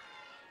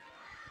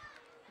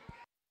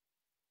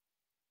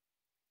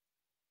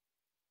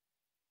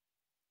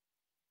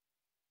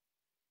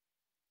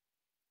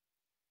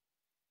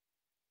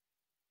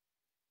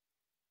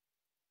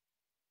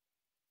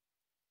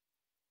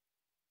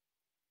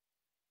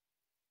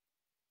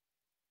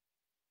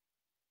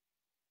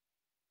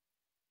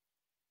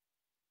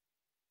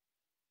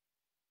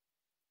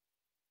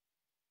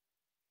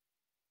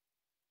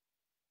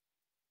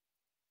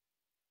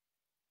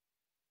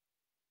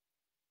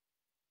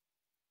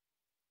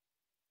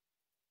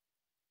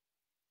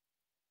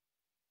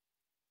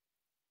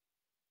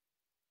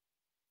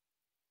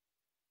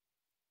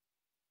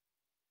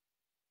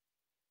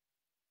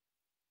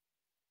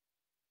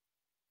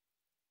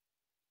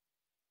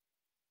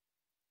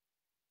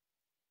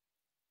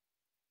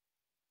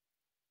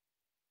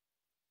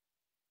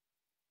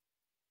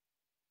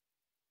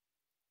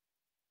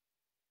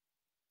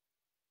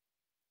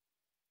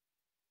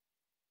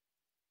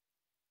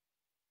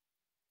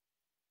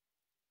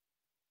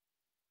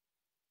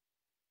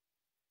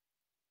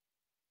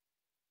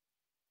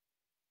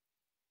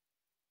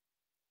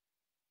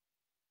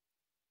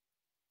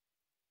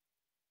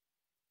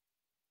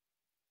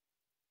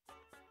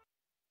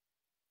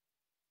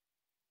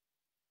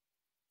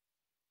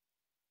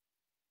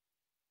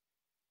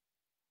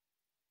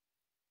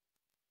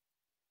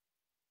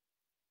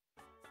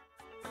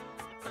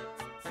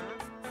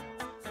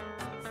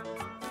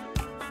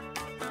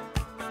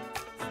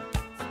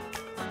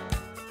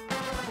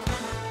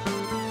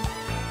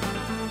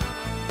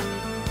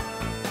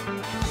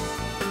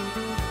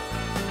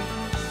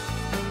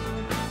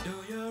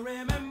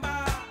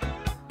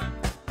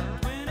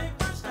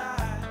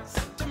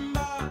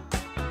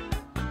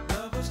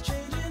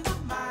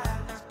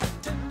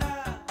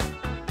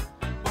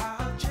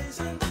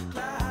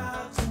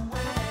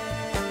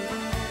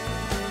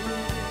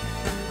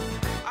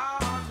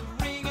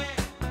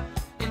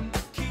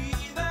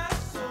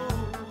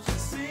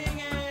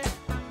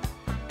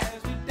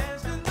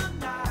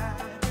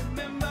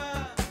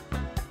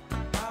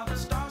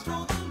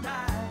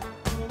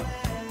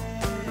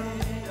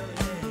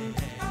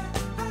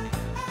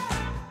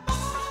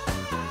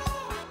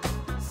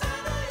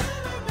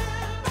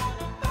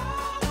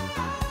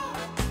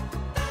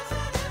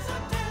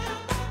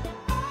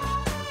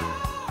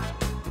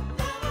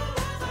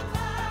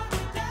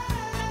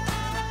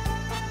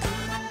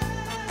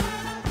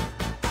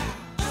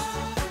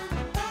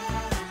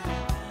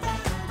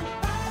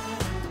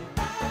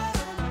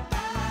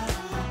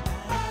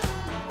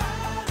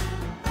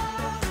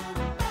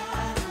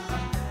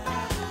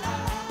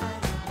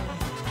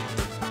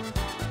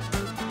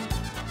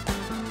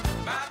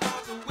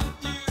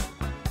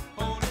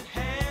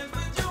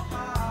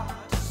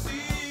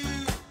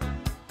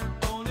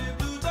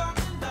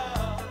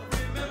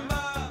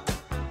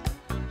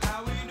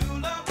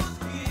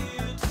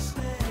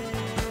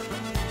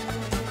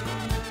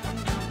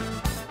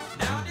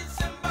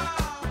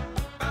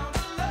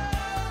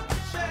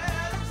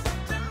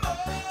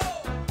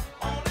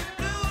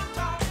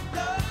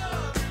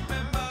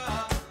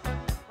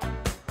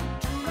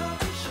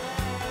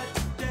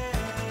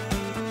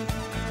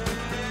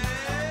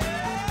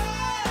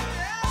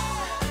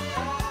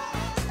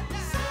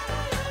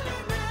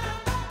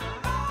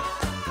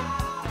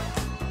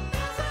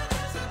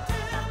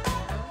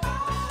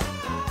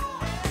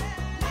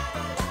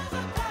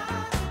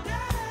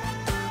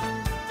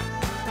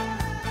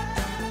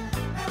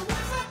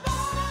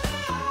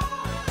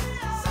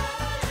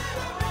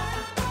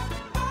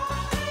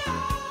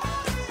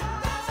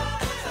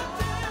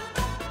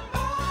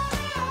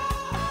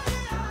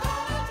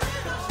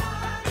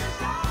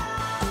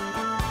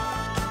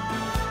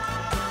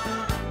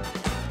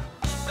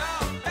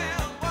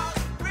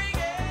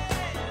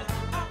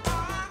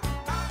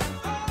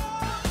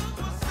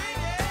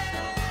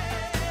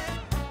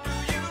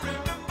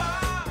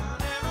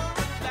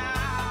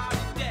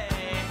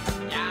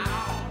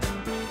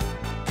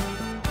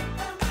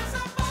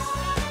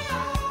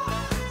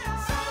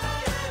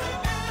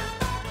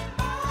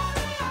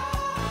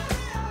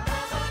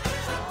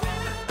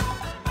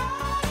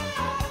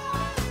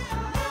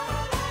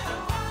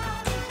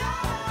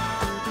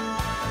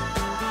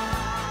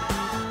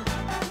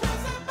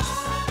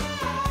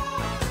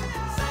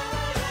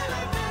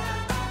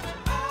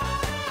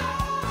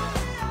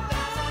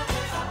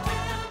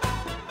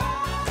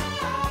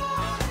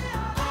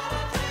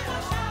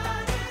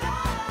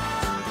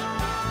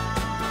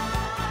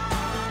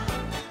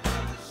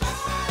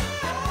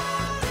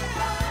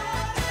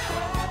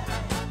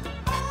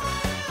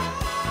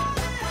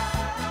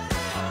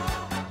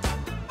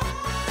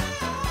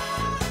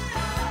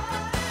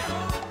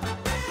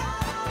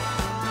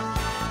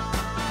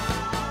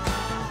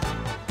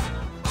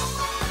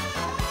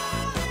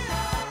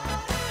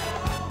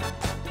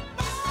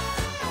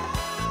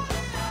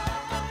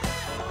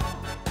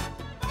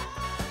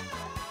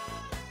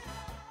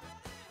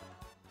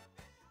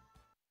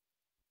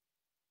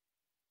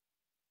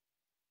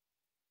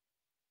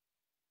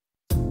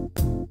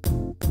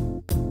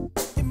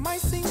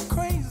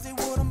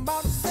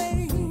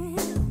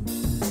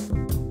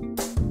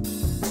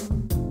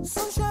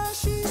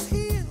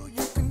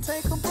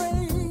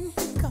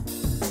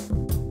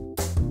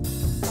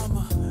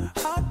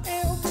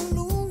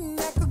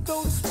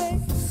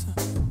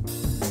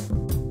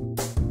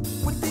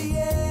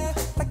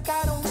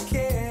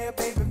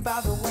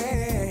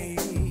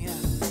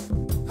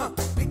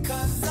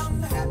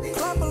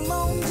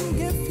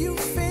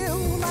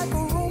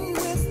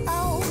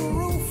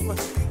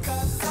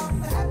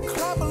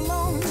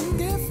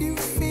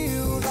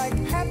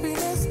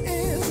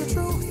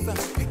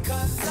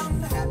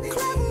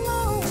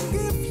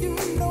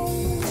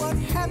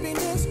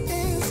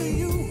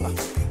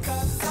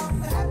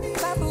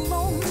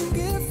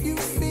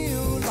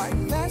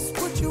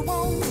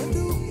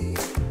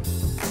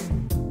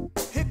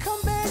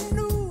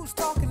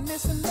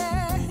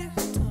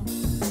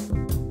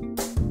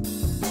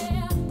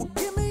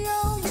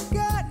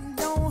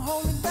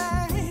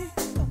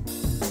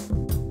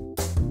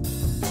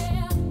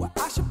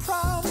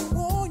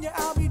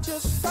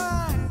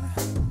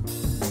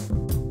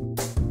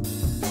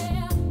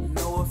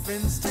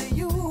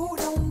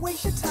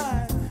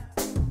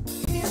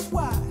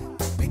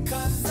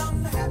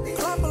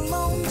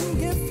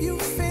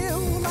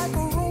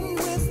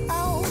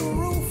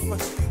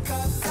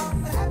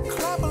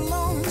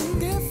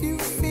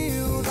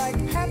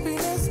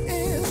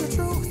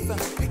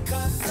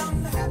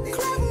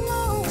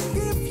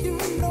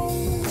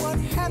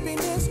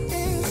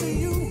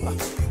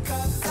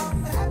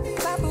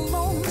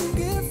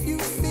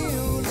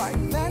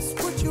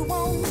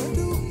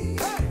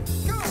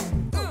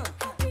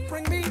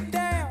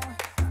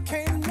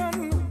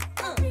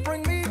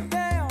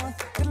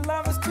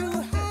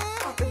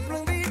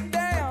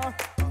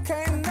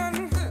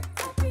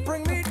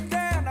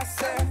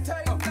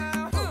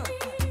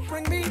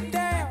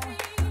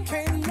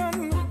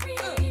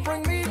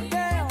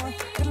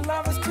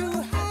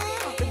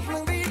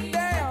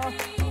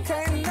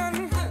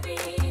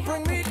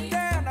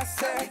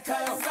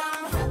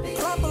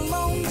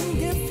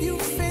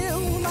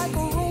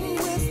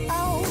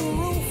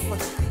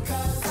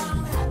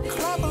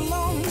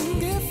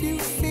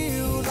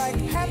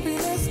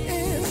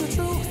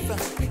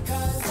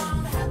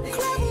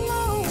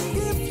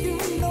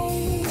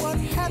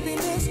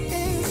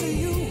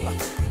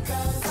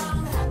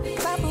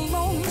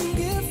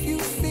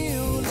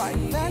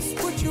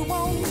 you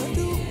want to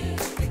do.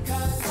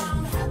 Because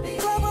I'm happy.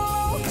 Clap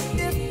along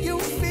if you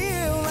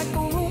feel like a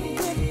room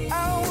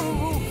without a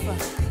roof.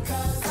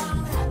 Because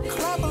I'm happy.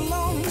 Clap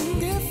along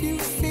if you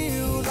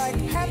feel like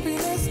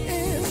happiness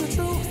is the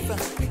truth.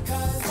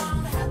 Because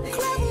I'm happy.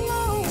 Clap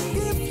along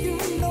if you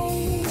know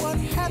what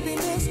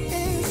happiness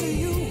is to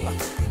you.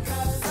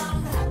 Because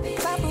I'm happy.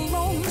 Clap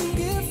along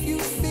if you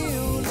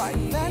feel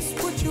like that's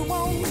what you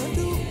want to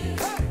do.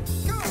 Hey,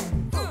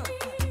 go.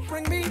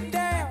 Bring me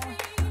down,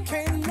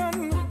 can't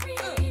none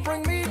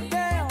bring me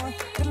down.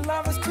 The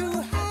love is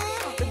too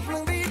high to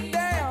bring me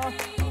down.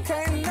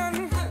 Can't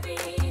none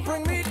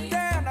bring me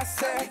down. I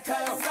said,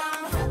 because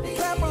I'm happy.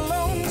 Clap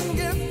along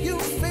if you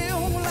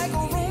feel like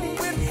a room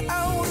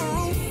without a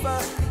roof.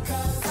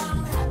 Because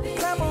I'm happy.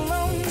 Clap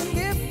along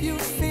if you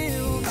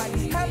feel like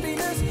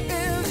happiness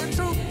is the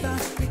truth.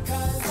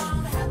 Because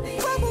I'm happy.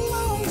 Clap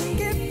along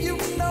if you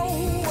know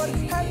what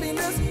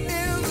happiness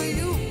is to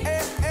you.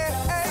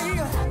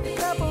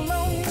 Clap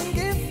along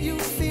if you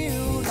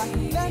feel like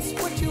that's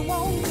what you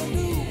want to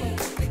do.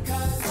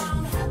 Because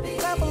I'm happy.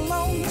 Clap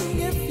along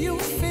if you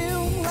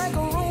feel like a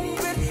room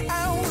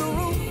without a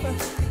roof.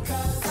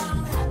 Because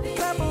I'm happy.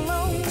 Clap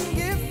along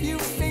if you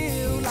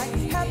feel like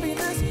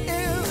happiness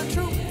is the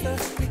truth.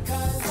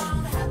 Because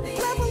I'm happy.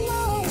 Clap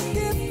along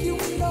if you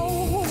know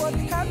what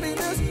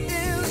happiness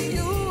is to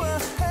you.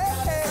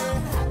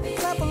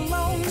 Clap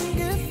along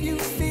if you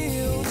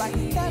feel like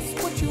that's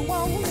what you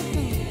want to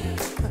do.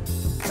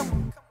 Come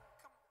on.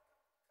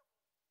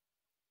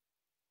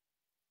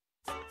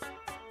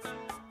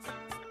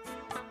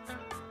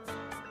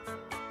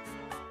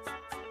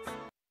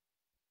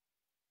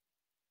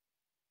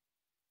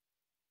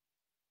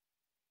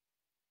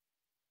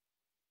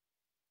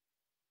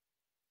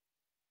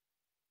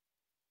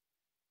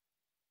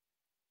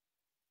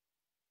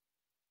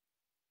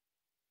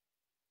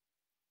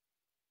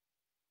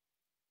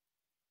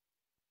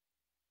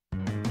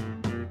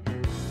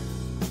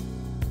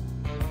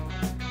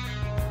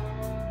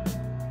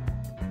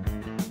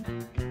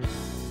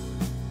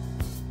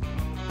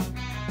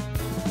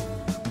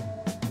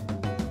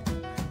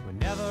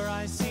 Whenever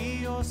I see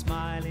your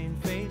smiling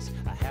face,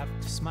 I have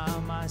to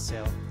smile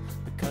myself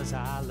because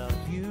I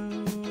love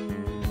you.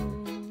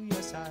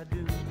 Yes, I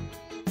do.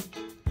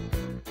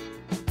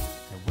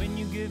 And when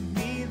you give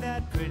me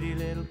that pretty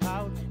little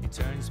pout, it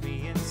turns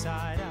me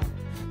inside out.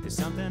 There's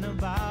something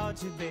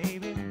about you,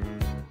 baby,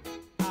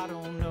 I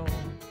don't know.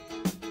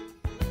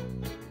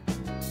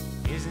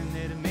 Isn't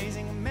it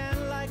amazing a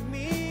man like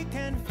me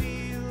can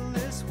feel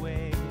this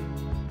way?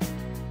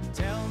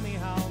 Tell me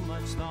how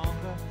much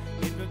longer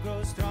it will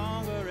grow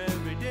stronger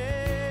every day.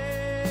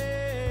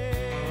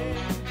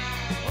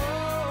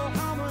 Oh,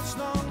 how much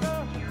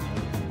longer?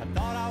 I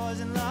thought I was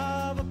in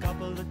love a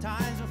couple of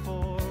times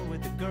before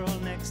with the girl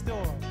next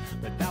door,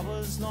 but that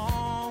was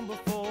long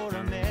before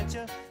I met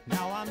you.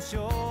 Now I'm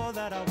sure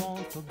that I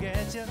won't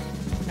forget you,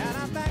 and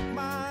I thank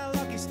my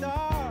lucky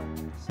stars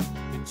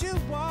that you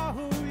are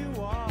who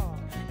you are,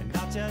 and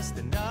not just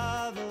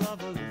another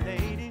lovely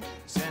lady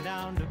sent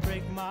down to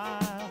break my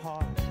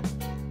heart.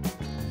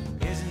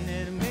 Isn't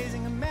it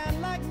amazing a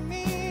man like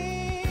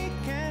me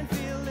can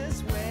feel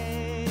this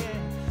way?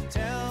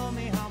 Tell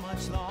me how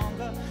much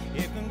longer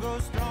it can grow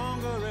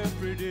stronger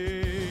every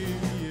day.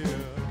 Yeah.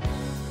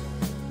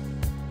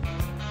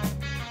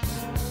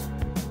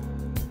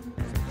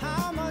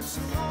 How much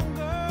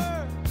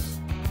longer?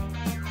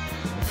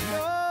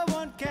 No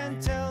one can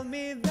tell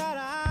me that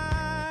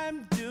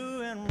I'm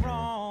doing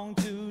wrong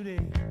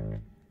today.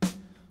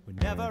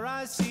 Whenever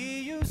I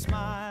see you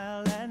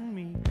smile at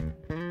me,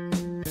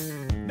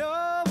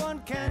 no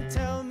one can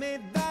tell me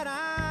that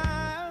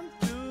I'm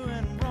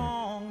doing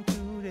wrong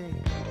today.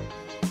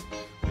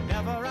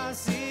 Whenever I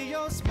see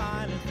your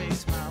smiling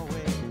face my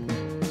way,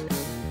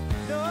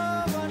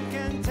 no one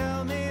can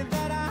tell me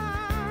that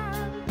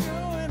I'm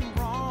doing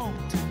wrong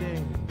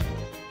today.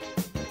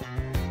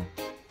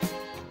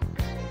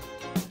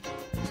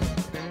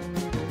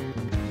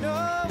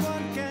 No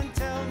one can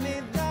tell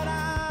me that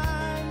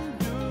I'm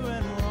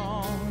doing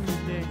wrong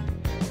today.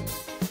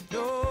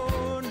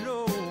 No,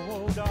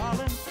 no,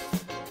 darling.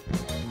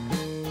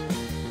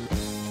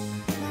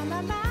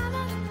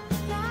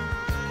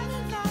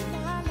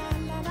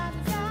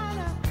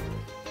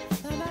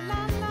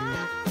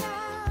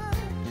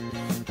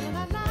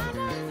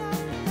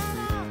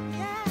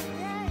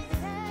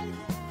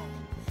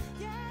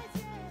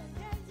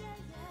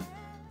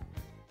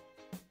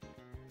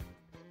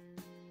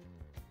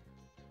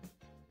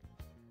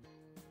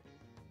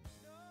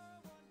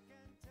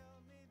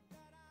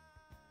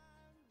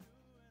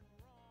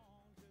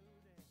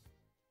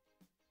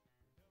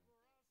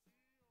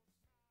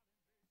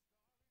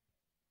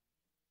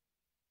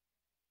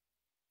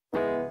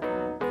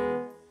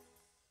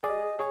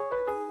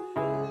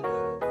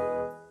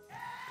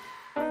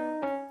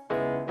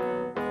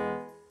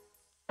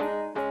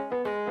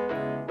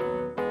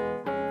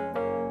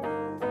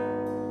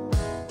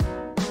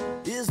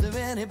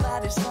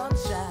 anybody's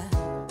sunshine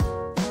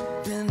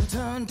been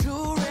turned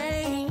to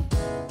rain?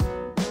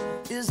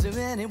 Is there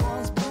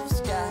anyone's blue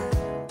sky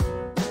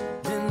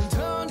been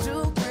turned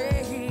to gray?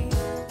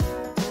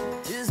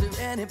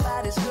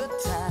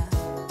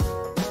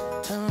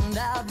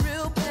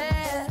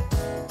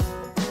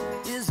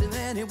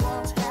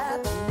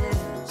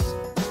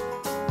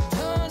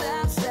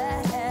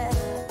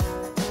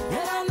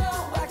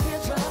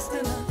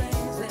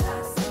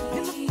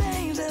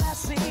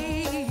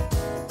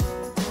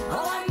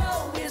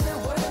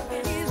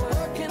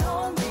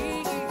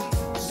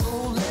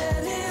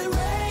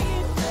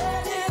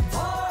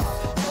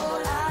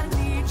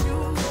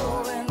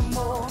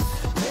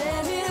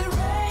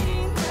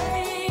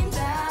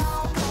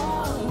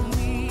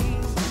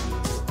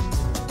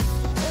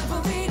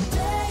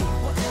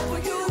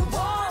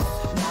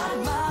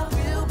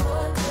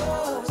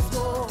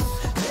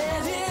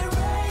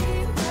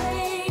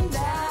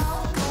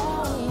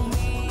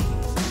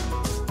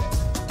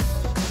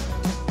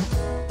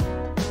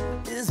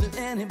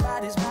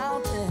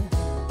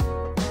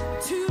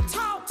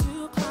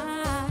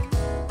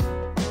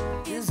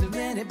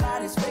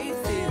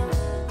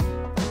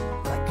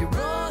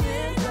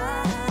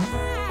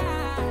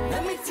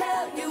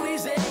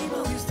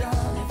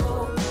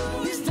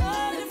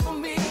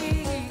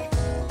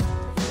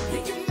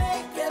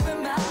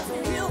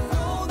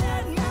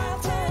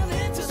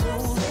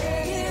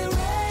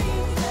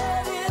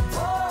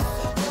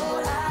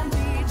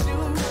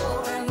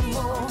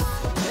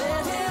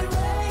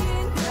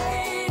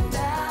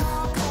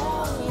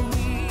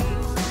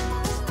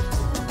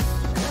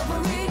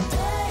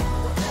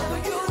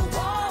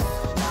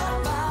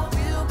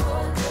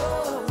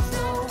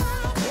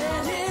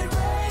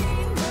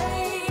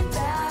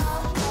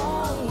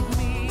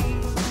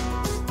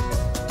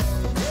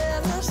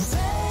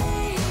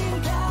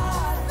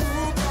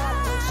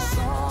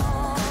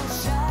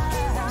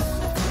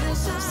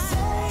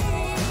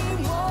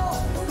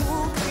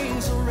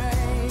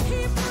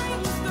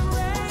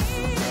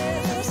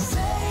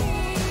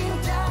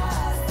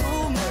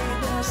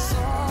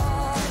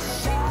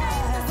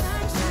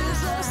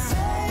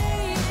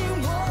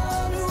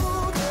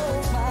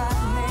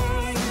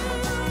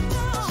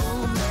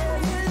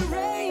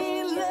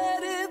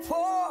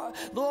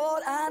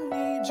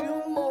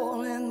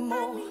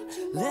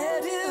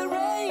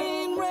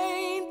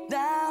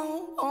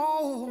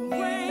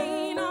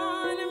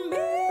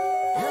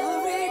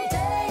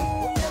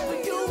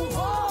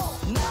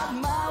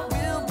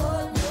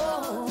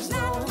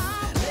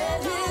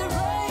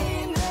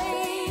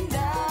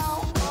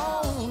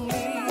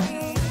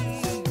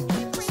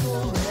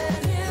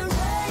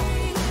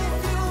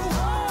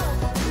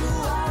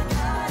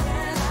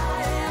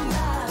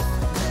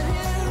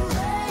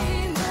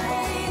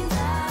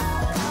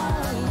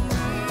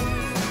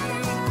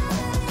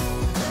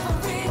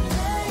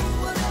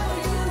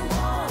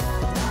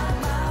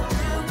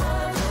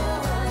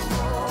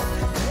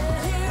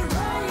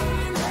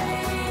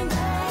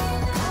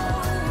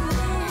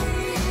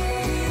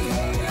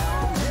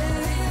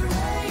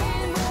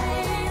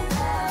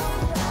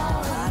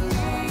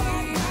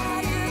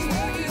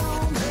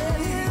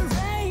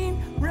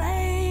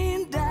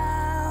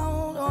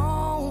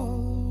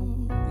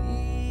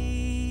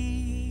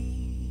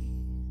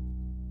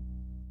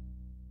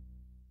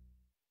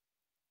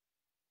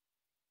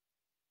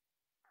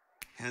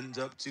 hands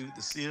up to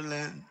the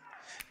ceiling,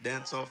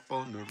 dance off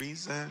for no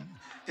reason.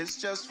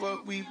 It's just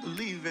what we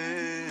believe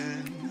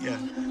in. Yeah,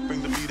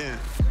 bring the beat in.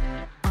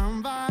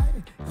 I'm by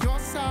your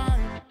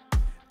side.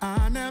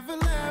 I never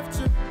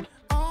left you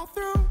all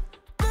through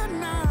the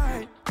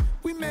night.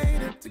 We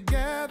made it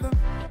together,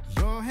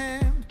 your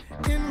hand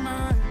in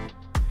mine.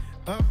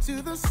 Up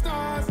to the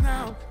stars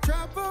now,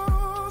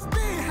 troubles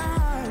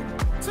behind.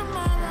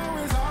 Tomorrow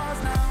is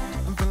ours now.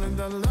 I'm feeling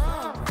the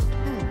love,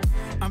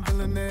 I'm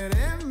feeling it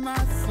in my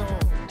soul.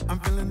 I'm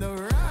feeling the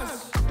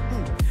rush,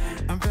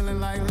 I'm feeling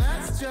like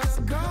let's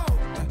just go.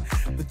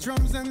 The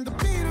drums and the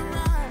beat are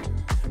right,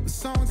 the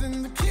songs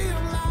in the key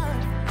of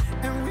life,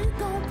 and we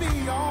gon'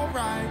 be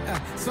alright.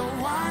 So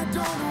why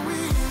don't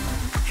we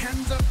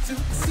hands up to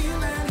the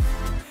ceiling,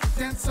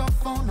 dance off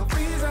for no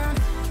reason?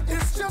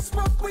 It's just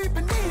what we've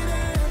been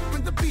needing.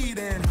 With the beat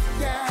in,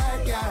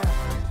 yeah, yeah.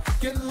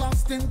 Get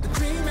lost in the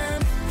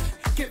dreaming,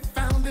 get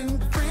found in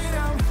the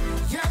freedom.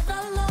 Yeah,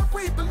 that love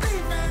we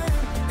believe in.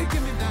 It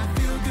give me that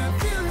feel good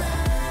feeling.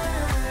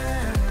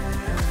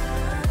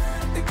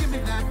 It give me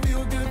that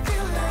feel good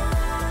feeling.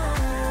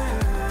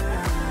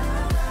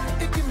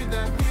 It give me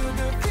that feel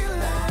good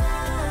feeling.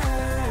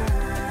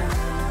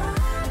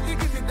 It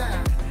give me that,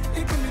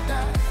 it give me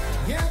that.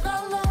 Yeah,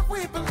 that love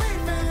we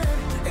believe in.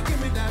 It give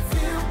me that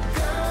feel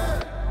good.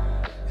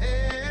 Hey.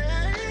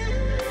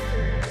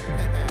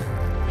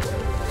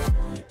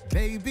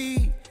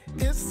 Baby,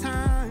 it's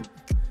time.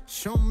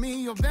 Show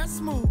me your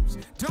best moves.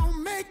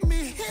 Don't make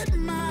me hit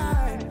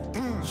mine.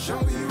 Show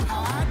you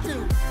how I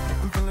do.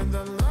 I'm feeling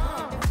the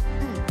love.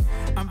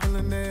 I'm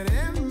feeling it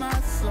in my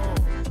soul.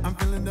 I'm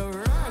feeling the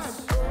rush.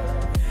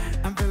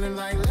 I'm feeling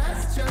like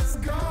let's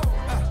just go.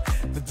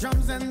 The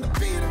drums and the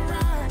beat are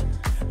right.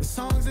 The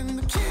songs in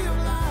the key of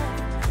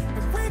life.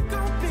 And we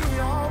gon' be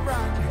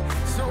alright.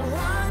 So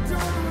why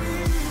don't we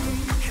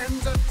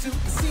hands up to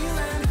the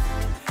ceiling,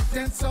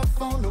 dance up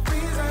for no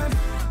reason?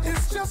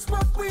 It's just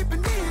what we've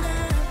been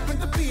needing. With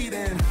the beat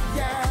in,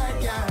 yeah,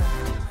 yeah.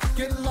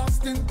 Get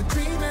lost in the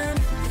dreaming,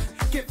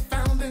 get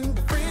found in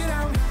the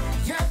freedom.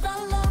 Yeah, that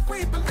love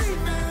we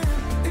believe in.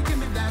 It give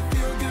me that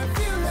feel good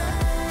feeling.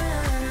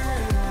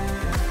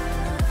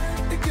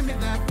 It give me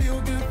that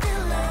feel good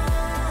feeling.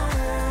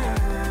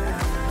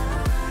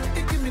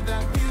 It give me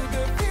that feel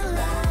good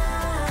feeling.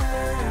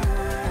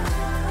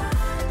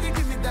 It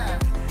give me that,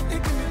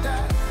 it give me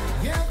that.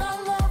 Yeah, that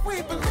love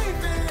we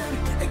believe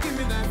in. It give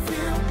me that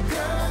feel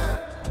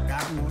good.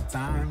 Got no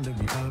time to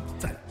be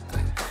uptight.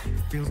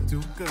 It feels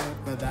too good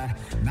for that.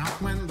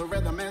 Not when the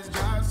rhythm is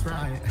just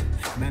right.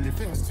 Man, it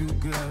feels too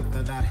good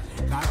for that.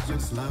 I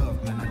just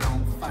love, man, I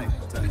don't fight.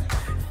 It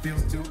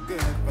feels too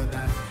good for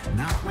that.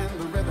 Not when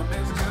the rhythm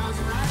is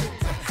just right.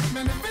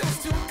 Man, it feels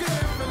too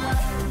good for that.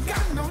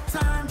 Got no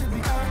time to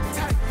be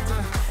uptight.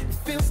 It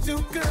feels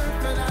too good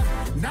for that.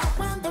 Not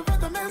when the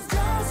rhythm is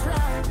just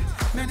right.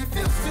 Man, it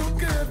feels too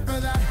good for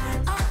that.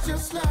 I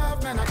just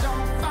love, man, I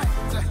don't fight.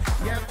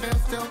 Yeah, it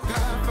feels too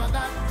good for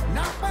that.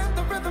 Not when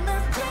the rhythm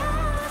is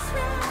just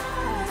right.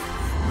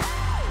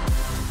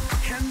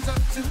 Hands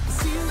up to the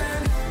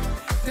ceiling,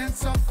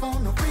 dance off for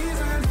no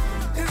reason.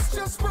 It's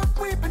just what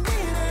we've been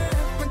needing.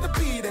 With the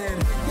beat in,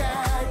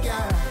 yeah,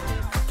 yeah.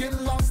 Get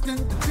lost in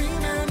the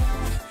dreaming,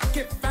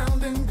 get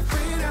found in the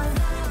freedom.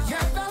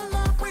 Yeah, that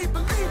love we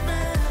believe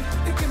in.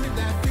 It give me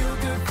that feel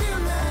good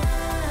feeling.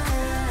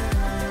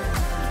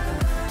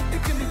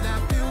 It give me that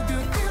feel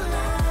good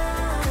feeling.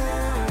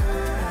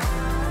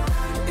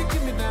 It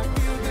give me that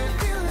feel good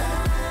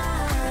feeling.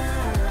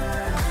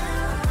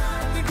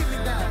 It give me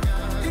that,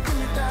 it give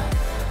me that.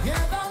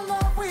 Yeah, that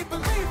love we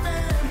believe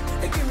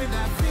in. It give me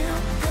that feel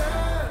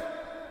good.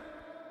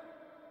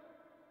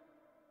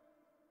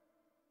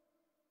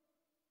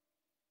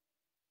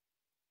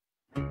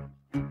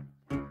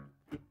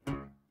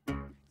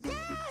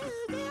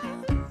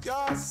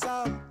 You're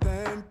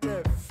something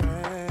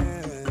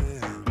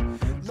different.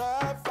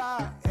 Love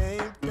I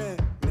ain't been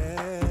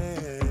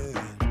in.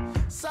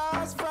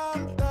 Sauce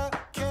from the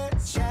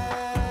kitchen.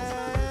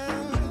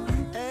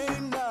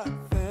 Ain't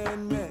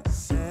nothing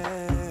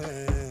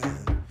missing.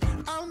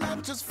 I'm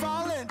not just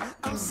falling,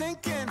 I'm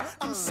sinking,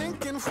 I'm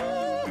sinking.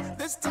 Woo.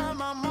 This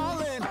time I'm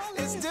all in.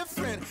 It's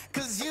different,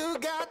 cause you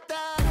got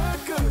that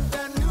good,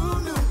 that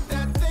new,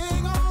 that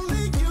thing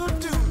only you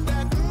do.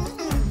 That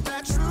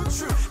that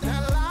true,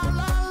 that la.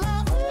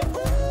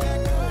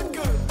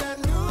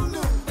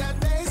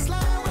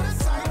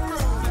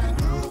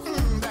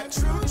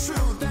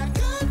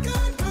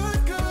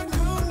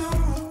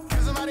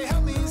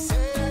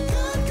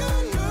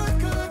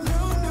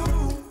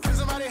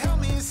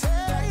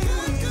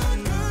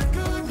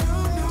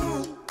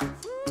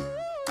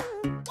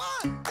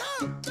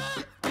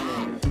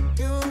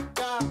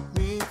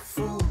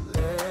 Fool.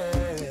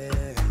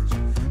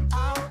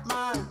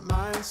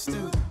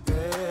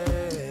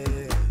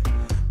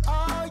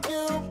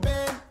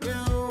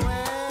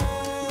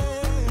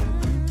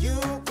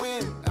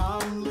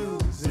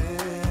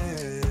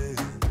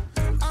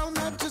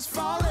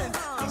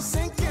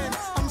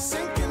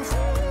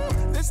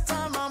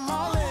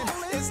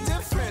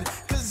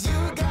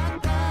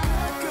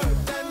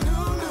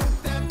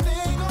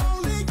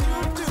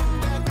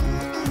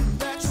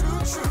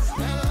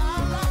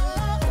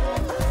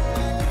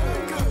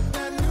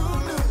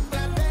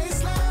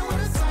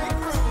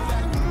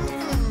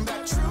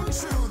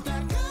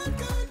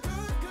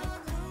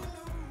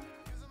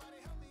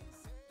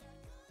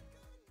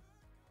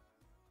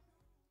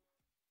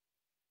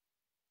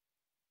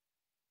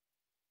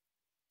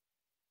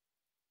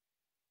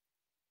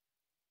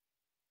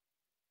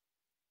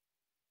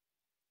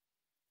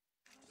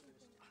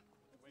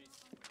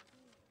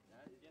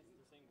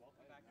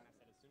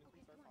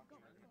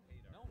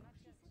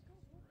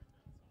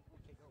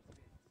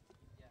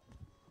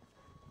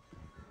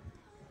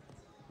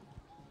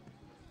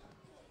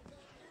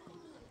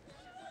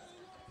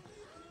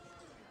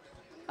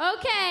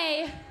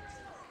 Okay.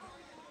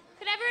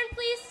 Could everyone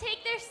please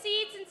take their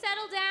seats and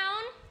settle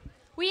down?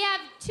 We have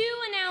 2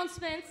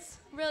 announcements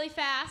really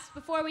fast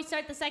before we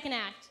start the second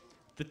act.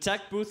 The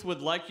tech booth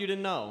would like you to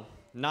know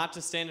not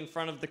to stand in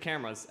front of the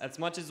cameras as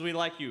much as we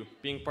like you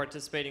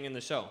participating in the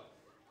show.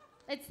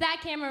 It's that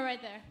camera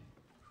right there.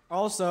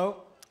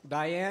 Also,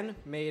 Diane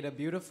made a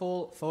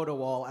beautiful photo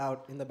wall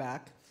out in the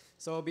back,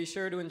 so be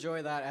sure to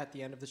enjoy that at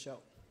the end of the show.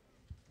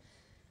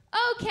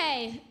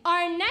 Okay,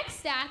 our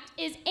next act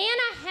is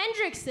Anna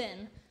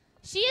Hendrickson.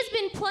 She has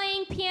been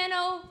playing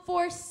piano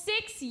for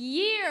 6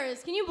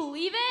 years. Can you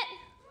believe it?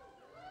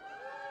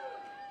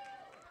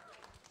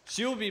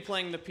 She will be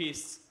playing the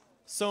piece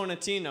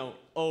Sonatino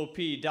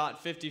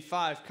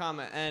OP.55,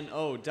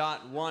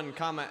 NO.1,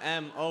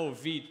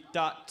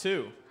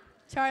 MOV.2.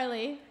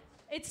 Charlie,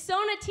 it's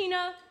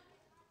Sonatino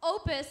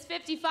Opus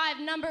 55,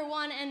 number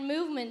 1, and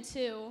movement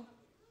 2.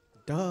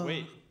 Duh.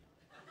 Wait,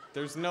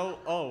 there's no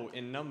O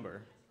in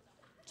number.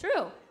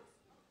 True.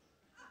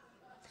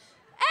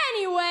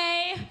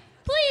 Anyway,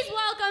 please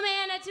welcome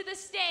Anna to the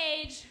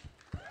stage.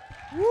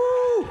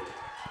 Woo!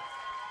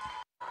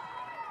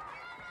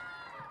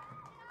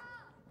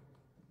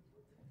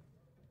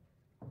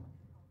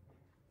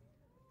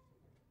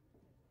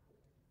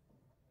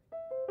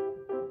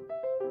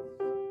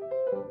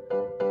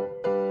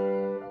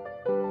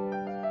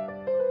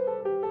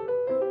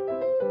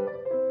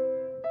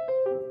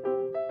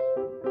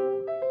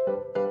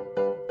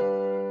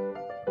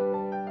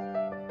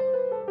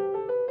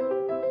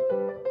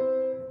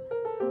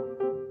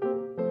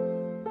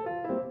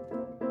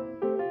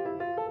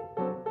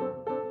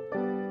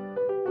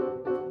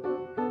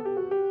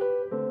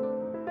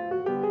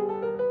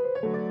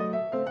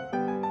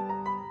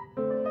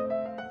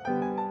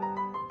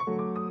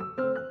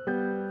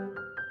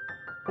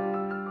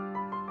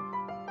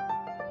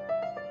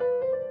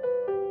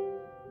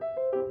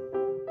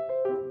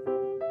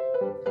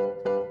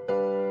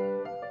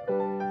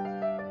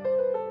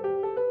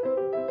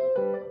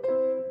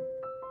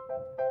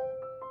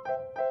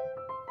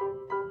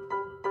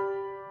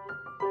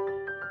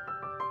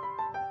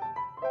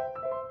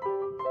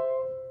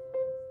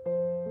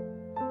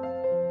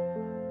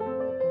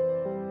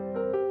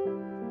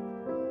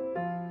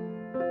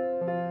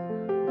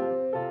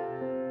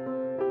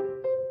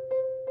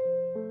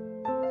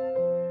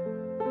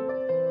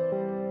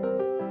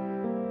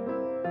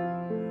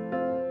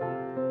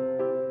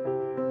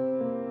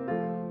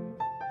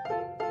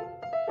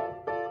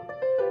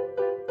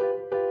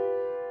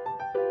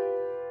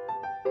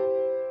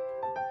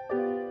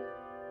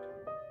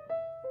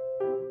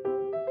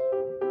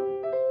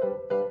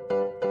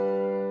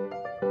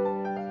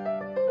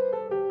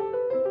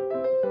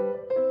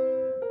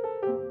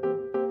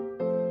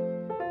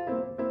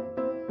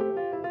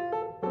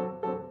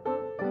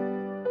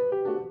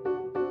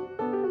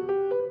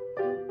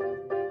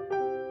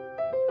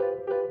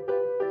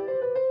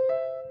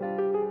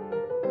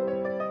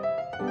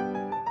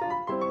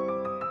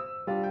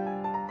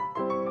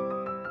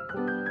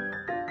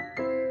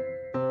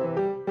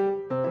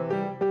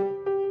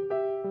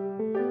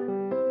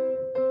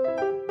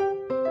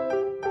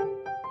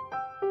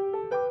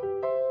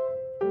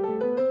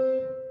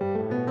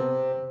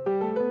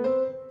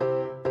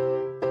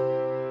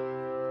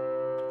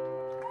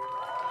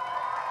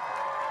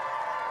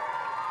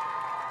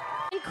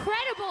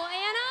 Incredible,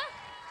 Anna.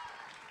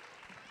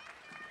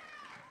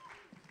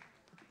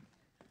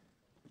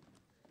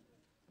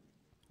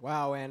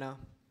 Wow, Anna.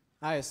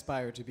 I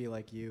aspire to be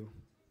like you.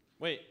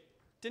 Wait,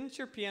 didn't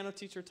your piano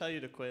teacher tell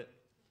you to quit?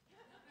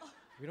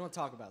 We don't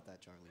talk about that,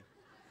 Charlie.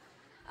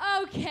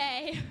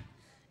 Okay.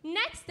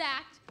 Next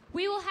act,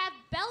 we will have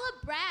Bella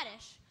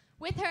Bradish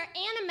with her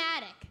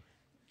animatic.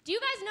 Do you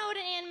guys know what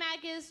an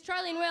animatic is?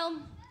 Charlie and Will,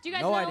 do you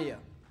guys know? No idea.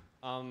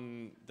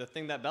 The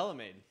thing that Bella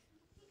made.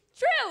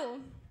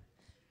 True.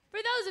 For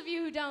those of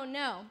you who don't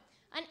know,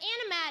 an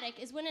animatic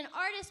is when an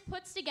artist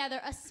puts together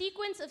a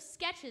sequence of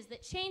sketches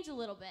that change a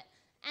little bit,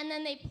 and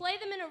then they play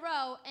them in a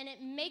row, and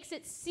it makes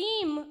it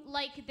seem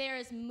like there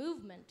is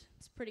movement.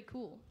 It's pretty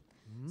cool.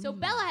 So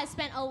Bella has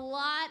spent a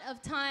lot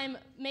of time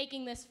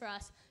making this for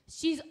us.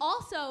 She's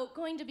also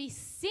going to be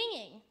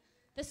singing.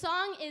 The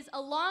song is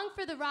Along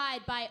for the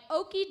Ride by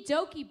Okie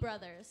Dokie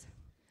Brothers.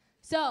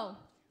 So,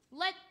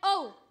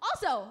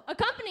 also,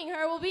 accompanying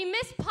her will be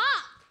Miss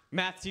Pop.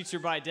 Math teacher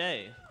by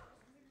day.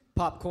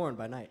 Popcorn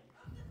by night.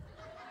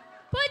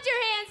 Put your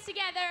hands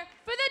together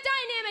for the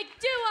dynamic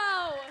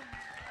duo.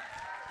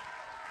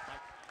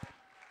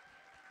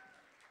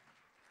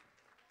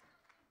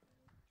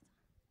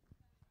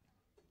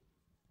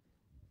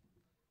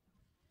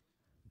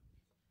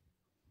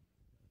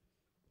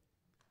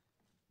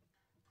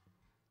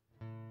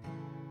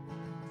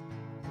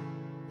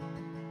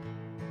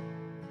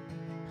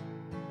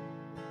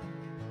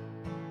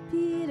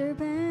 Peter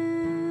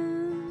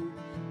Pan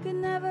could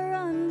never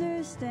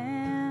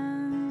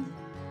understand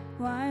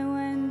why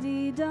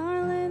Wendy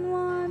Darling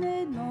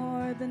wanted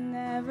more than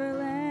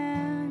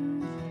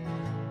Neverland.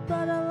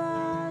 But a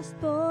lost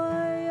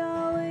boy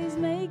always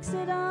makes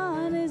it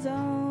on his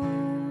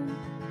own,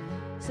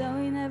 so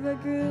he never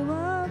grew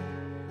up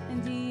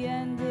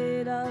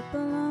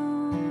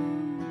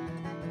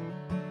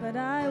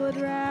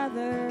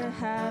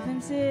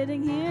him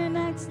sitting here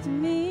next to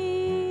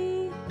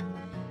me,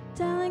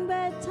 telling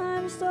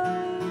bedtime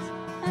stories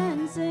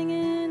and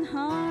singing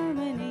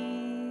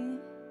harmony.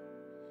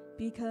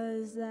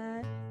 Because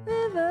that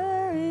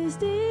river is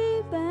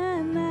deep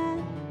and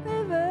that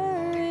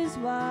river is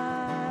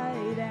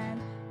wide,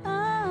 and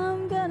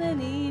I'm gonna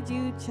need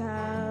you,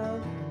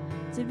 child,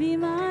 to be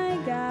my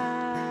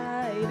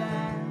guide.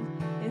 And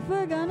if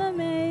we're gonna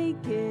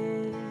make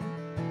it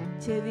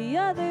to the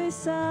other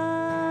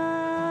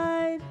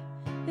side,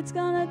 it's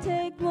gonna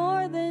take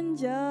more than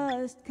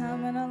just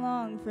coming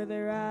along for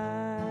the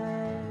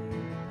ride.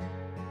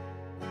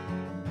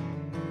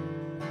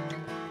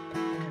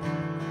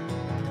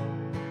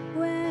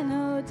 When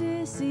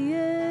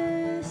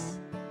Odysseus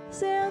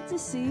sailed to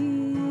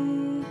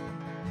sea,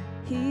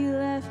 he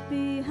left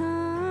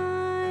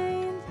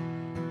behind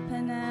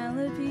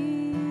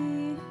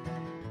Penelope.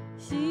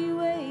 She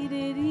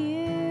waited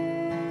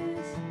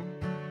years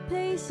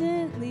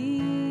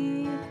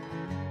patiently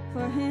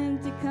for him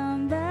to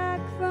come back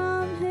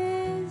from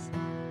his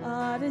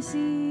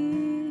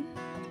odyssey.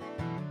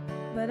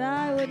 But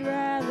I would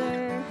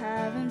rather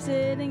have him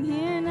sitting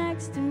here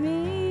next to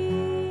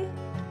me,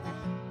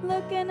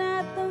 looking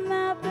at the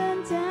map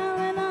and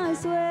telling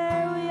us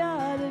where we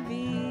ought to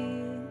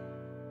be.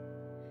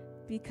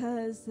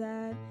 Because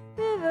that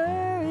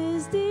river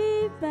is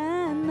deep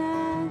and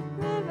that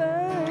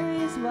river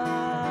is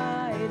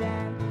wide,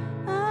 and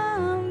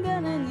I'm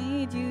gonna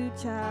need you,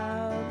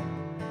 child,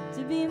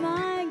 to be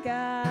my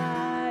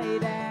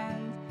guide.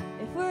 And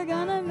if we're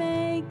gonna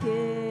make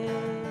it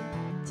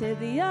to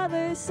the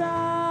other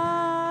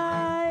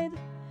side,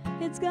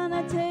 it's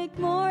gonna take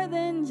more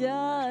than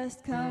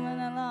just coming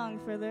along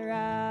for the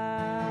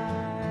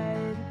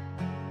ride.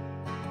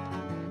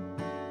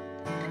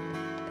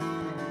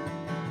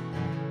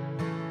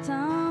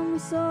 Tom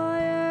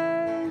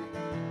Sawyer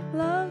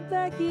loved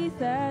Becky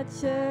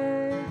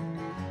Thatcher,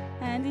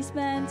 and he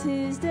spent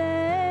his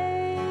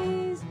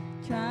days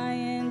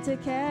trying to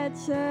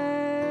catch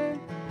her.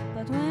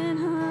 But when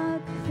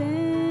Huck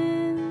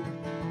Finn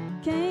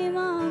came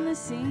on the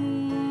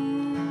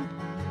scene,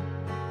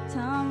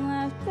 Tom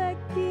left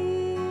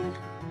Becky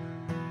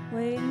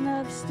waiting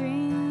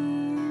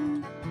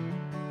upstream.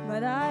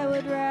 But I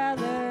would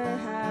rather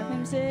have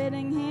him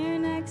sitting here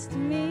next to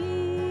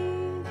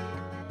me,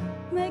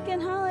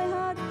 making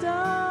hollyhock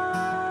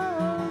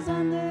dolls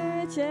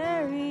under a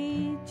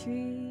cherry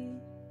tree.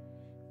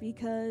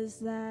 Because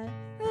that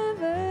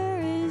river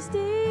is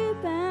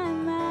deep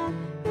and that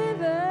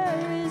river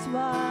is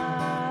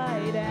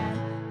wide, and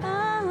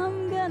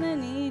I'm gonna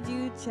need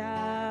you,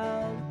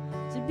 child,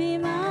 to be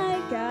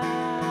my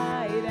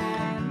guide.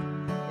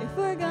 And if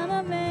we're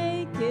gonna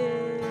make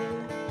it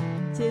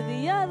to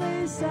the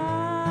other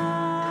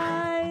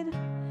side,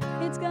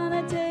 it's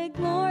gonna take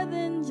more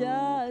than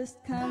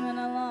just coming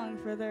along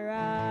for the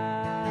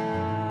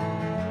ride.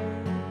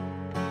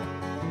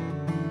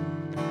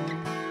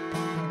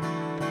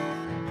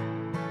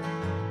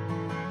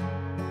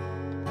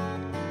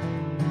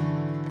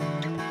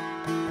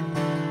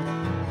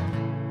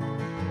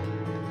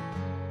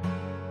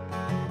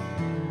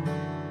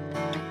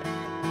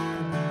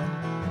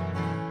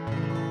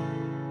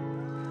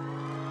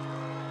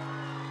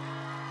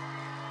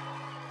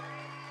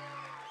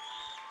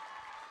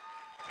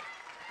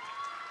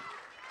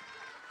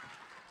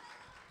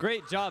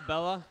 Great job,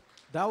 Bella.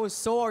 That was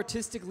so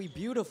artistically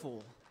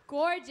beautiful.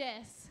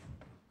 Gorgeous.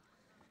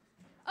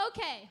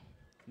 Okay.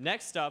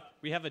 Next up,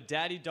 we have a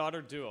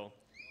daddy-daughter duo,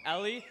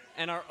 Ellie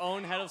and our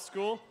own head of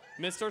school,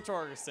 Mr.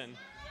 Torgerson.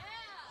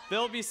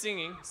 They'll be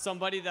singing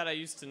Somebody That I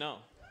Used to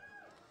Know.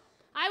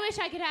 I wish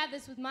I could have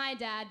this with my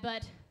dad,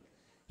 but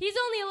he's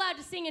only allowed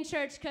to sing in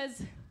church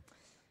because,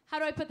 how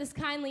do I put this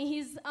kindly,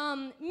 he's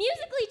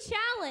musically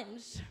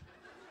challenged.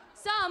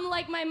 Some,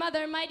 like my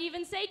mother, might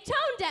even say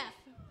tone deaf.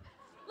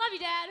 Love you,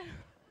 Dad.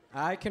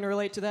 I can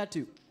relate to that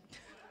too.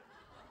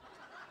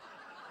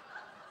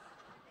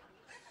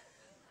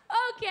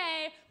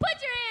 Okay,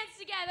 put your hands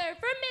together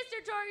for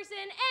Mr.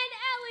 Torgerson and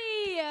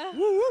Ellie.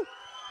 Woo-woo.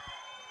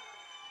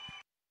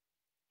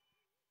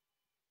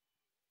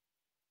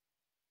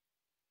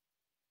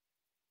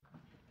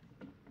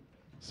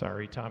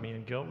 Sorry, Tommy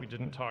and Gilt, we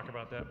didn't talk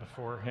about that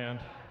beforehand.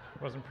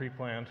 It wasn't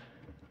pre-planned.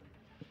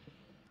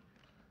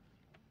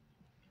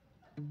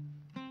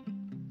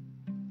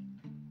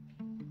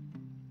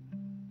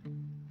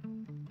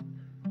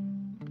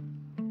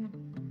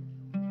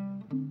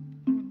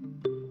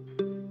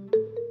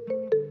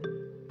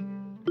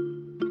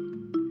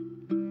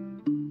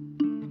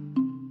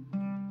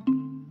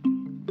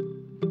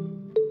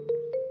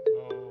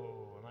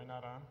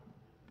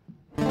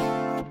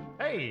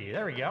 Hey,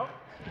 there we go.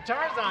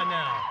 Guitar's on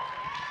now.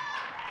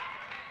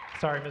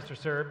 Sorry, Mr.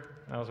 Serb.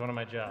 That was one of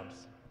my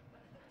jobs.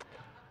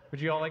 Would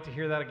you all like to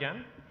hear that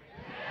again?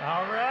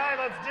 All right,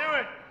 let's do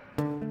it.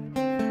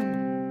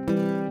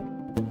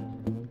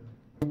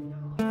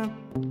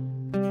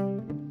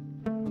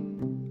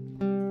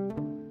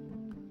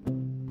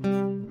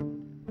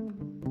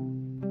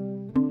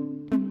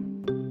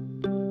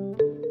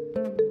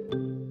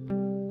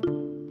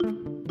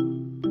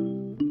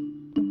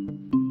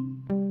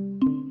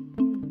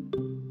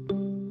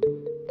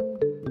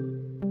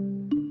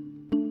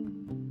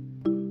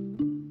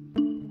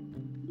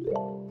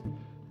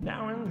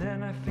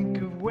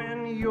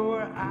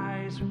 your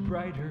eyes were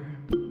brighter.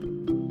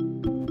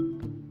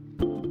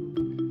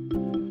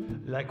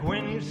 Like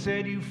when you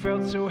said you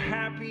felt so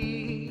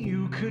happy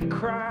you could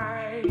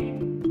cry.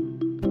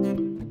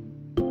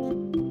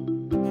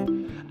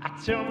 I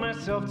tell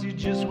myself to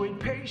just wait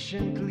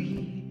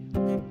patiently,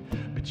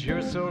 but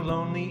you're so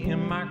lonely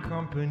in my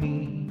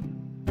company.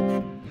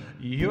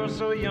 You're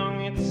so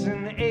young, it's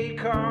an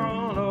ache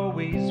I'll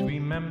always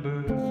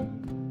remember.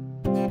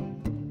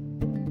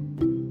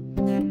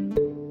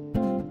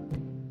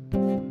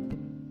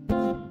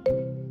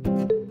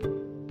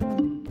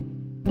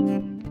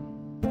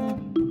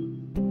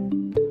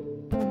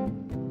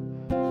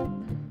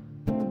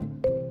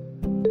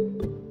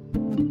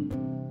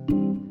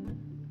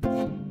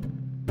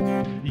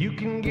 You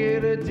can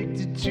get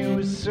addicted to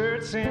a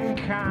certain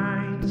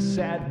kind of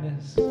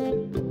sadness,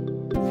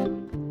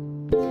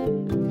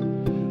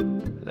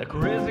 like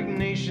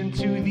resignation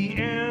to the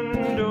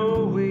end,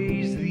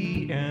 always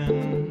the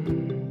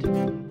end.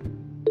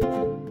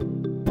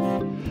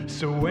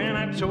 So when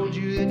I told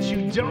you that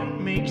you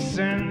don't make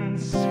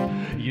sense,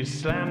 you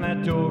slammed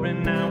that door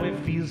and now it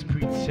feels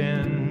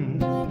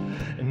pretend.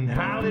 And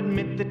I'll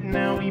admit that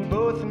now we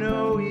both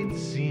know it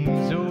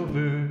seems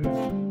over.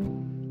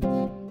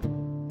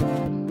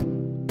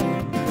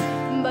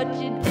 But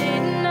you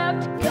didn't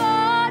have to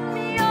cut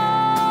me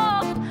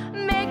off,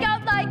 make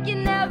out like it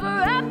never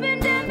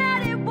happened and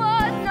that it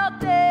was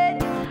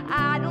nothing.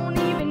 I don't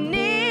even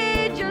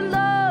need your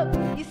love.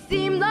 You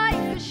seem like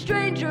a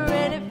stranger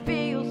and it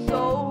feels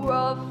so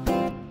rough.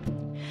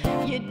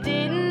 You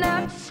didn't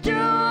have to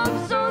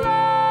stoop so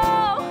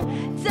low,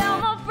 tell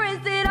my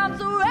friends that I'm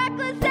so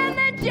reckless and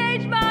then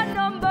change my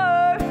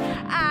number.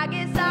 I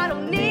guess I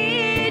don't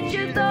need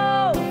you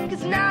though,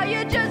 'cause now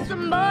you're just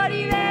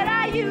somebody that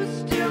I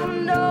used to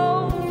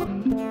know.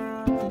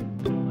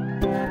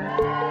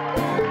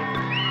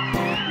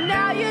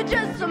 Now you're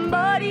just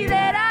somebody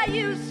that I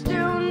used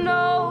to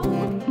know.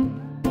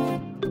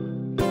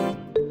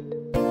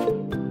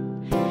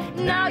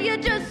 Now you're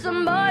just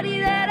somebody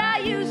that I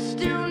used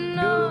to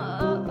know.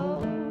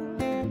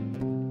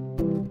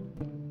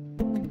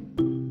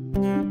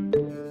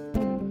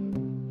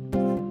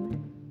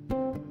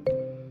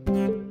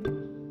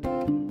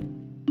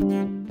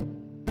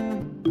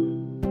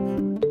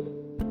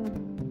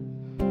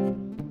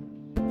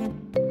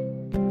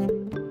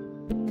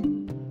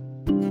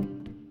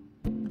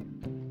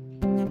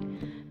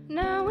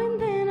 Now and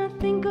then I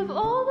think of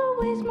all the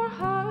ways my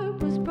heart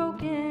was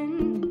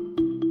broken.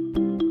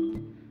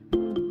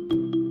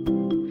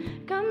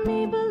 Got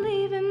me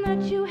believing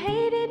that you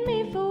hated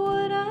me for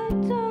what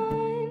I'd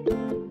done.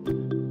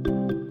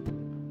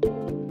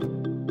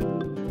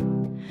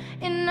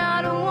 And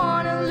I don't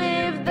wanna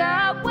live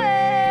that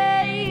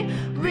way,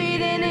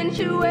 reading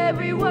into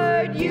every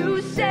word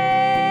you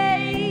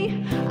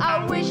say.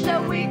 I wish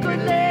that we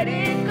could let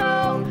it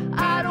go.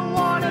 I don't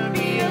wanna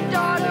be a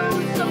daughter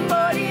who's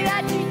somebody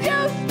that you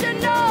used to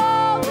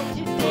know. But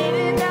you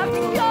didn't have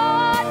to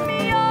cut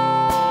me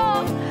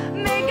off,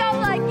 make out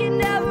like it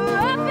never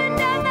happened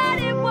and that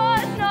it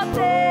was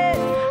nothing.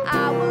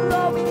 I will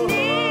always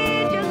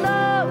need your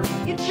love.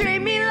 You treat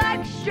me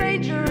like a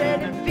stranger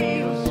and it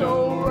feels so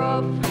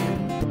rough.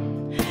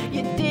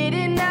 You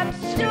didn't have to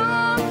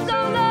stoop so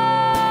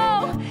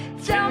low,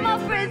 tell my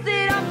friends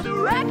that I'm so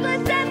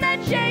reckless and then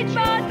change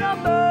my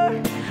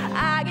number.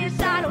 I guess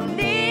I don't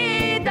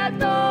need that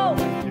though.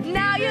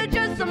 Now you're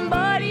just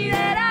somebody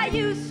that I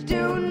used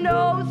to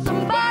know.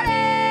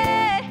 Somebody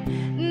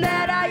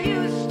that I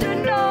used to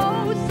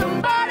know.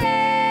 Somebody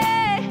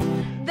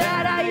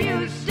that I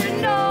used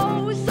to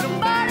know.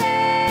 Somebody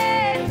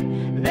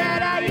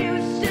that I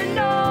used to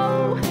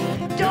know.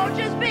 Don't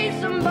just be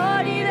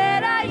somebody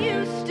that I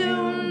used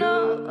to know.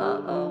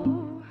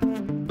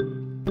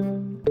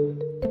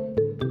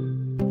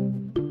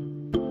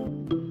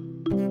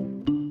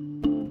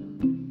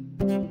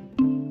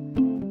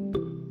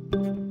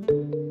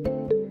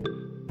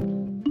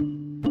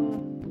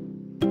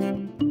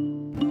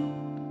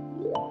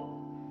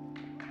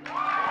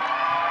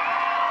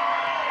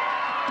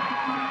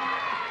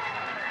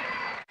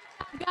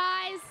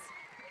 Guys,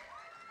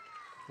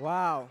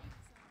 Wow,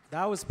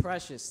 that was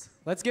precious.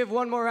 Let's give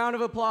one more round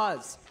of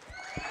applause.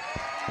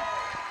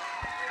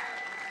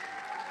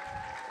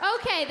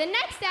 okay, the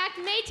next act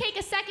may take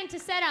a second to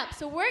set up,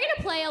 so we're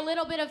gonna play a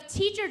little bit of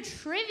teacher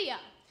trivia.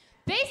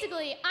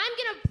 Basically, I'm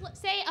gonna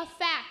say a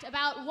fact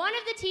about one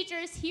of the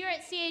teachers here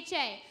at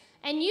CHA,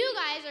 and you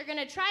guys are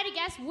gonna try to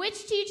guess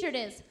which teacher it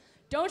is.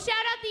 Don't shout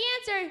out the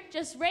answer,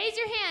 just raise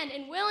your hand,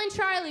 and Will and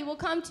Charlie will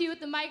come to you with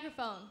the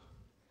microphone.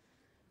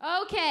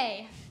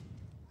 Okay.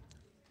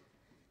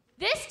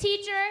 This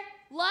teacher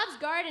loves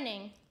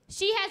gardening.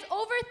 She has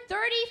over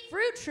 30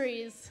 fruit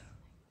trees.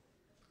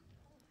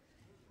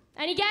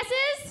 Any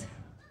guesses?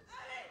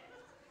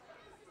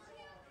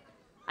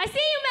 I see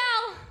you,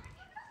 Mel.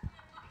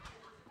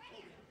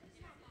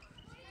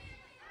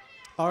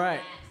 All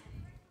right.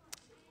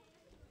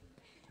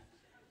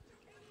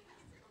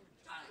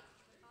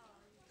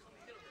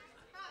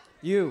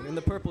 You in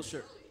the purple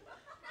shirt.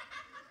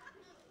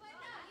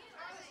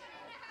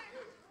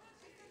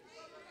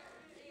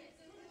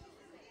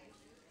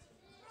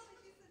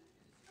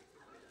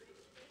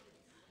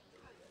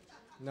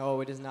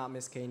 No, it is not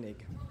Miss Koenig.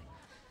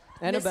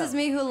 Mrs.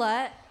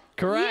 Mihulette.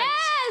 Correct.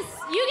 Yes!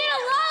 You get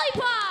a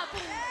lollipop!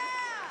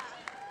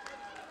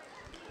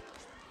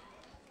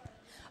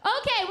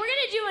 Okay, we're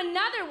gonna do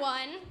another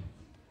one.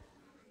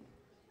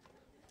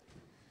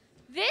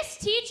 This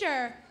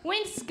teacher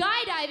went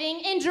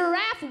skydiving in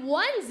giraffe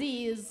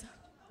onesies.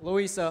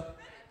 Louisa.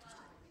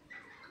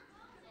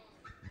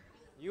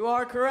 You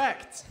are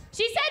correct.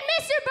 She said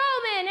Mr.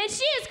 Bowman, and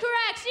she is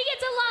correct. She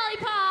gets a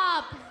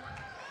lollipop.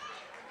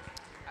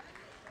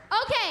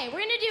 Okay,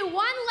 we're gonna do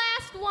one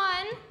last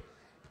one.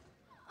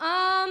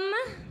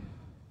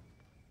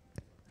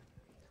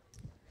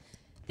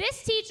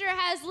 This teacher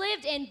has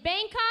lived in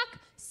Bangkok,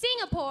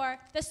 Singapore,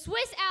 the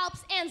Swiss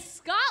Alps, and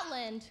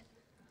Scotland.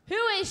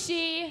 Who is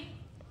she?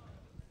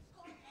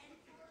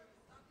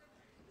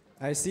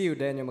 I see you,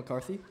 Daniel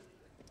McCarthy.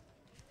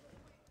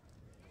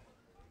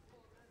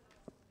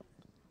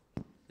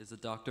 Is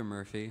it Dr.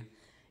 Murphy?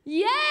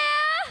 Yeah!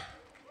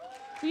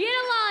 You get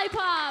a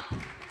lollipop.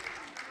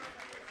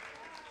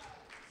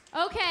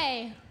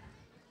 Okay.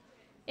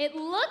 It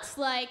looks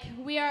like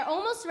we are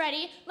almost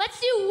ready. Let's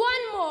do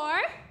one more.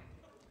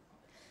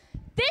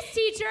 This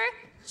teacher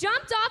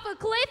jumped off a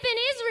cliff in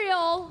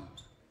Israel.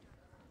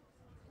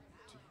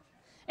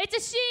 It's a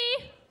she.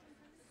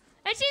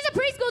 And she's a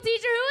preschool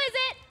teacher. Who is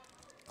it?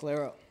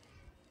 Clara.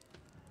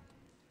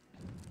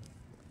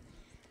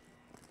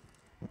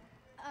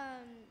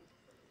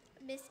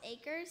 Miss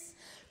Akers.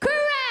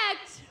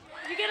 Correct!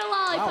 You get a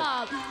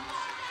lollipop.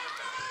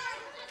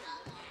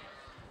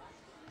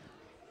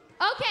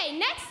 Okay,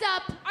 next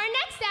up, our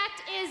next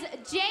act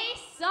is Jay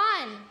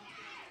Sun.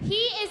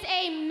 He is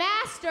a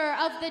master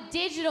of the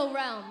digital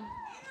realm.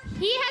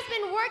 He has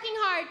been working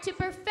hard to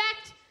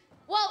perfect,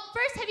 well,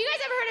 first, have you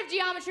guys ever heard of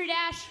Geometry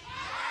Dash?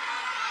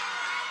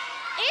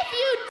 If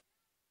you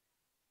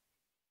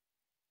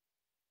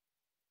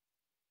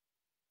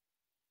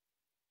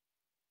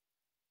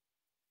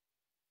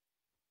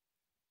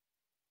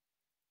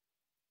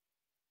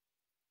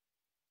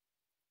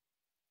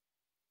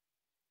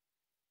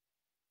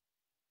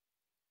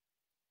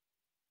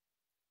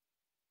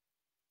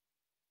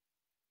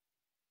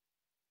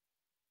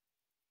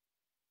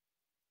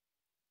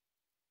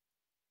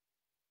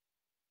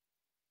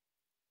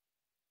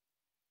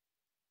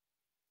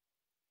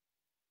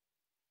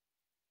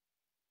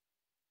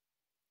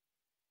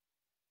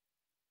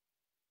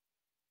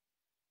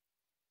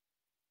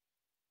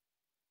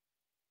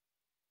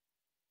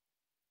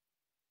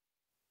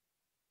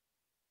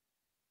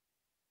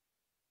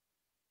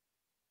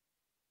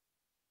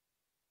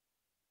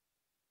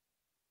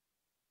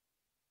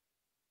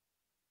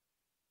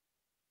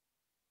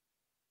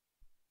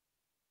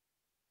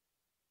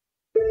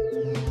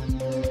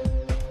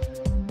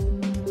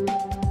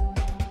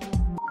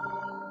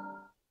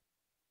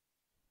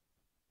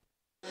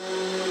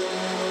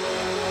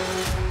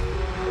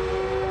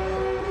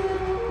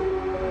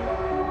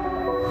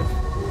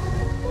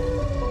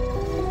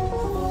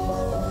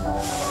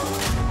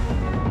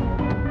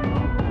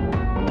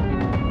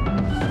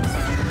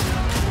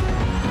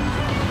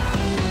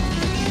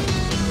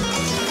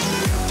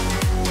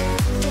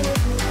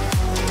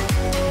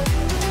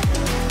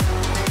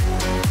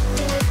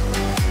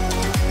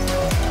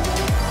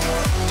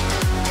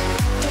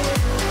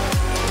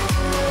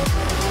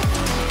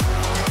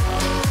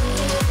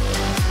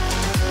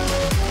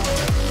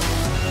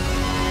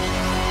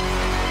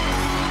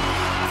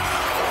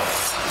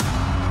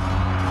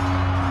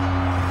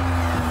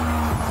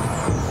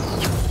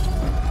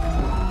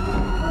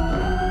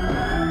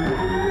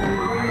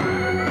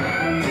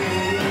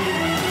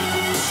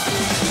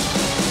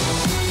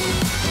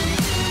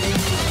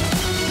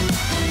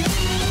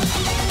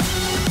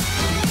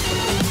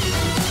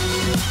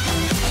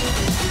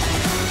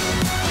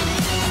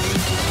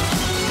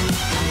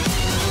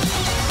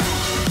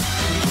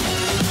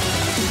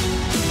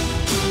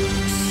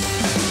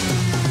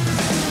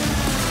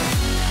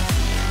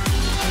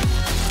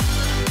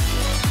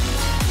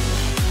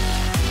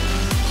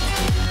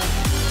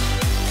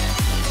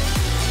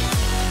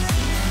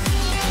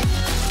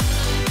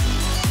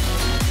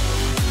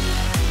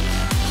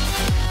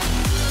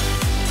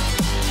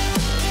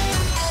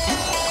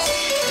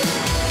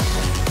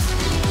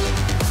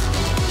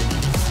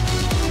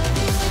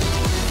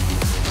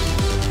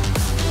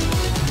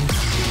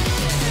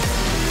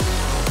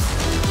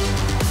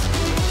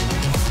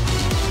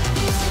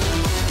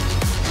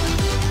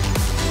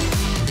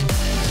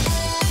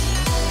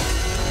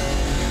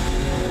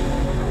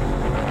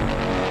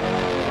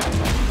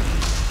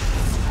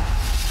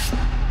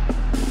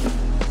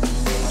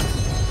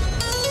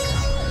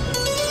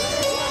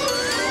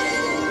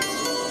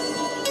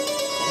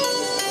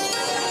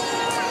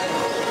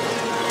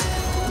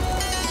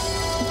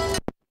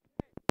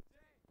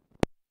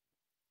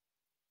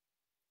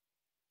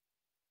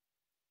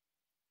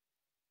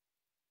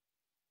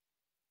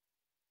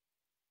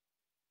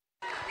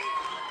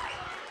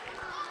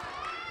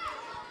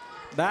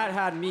That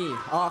had me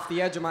off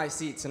the edge of my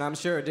seats, and I'm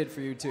sure it did for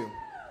you too.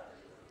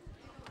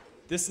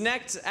 This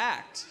next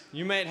act,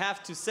 you might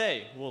have to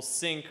say, will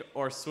sink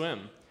or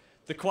swim.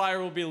 The choir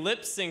will be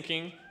lip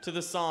syncing to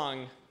the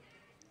song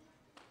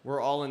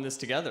We're All in This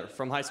Together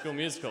from High School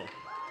Musical.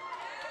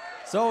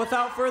 So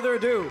without further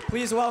ado,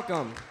 please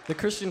welcome the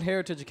Christian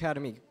Heritage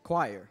Academy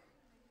Choir.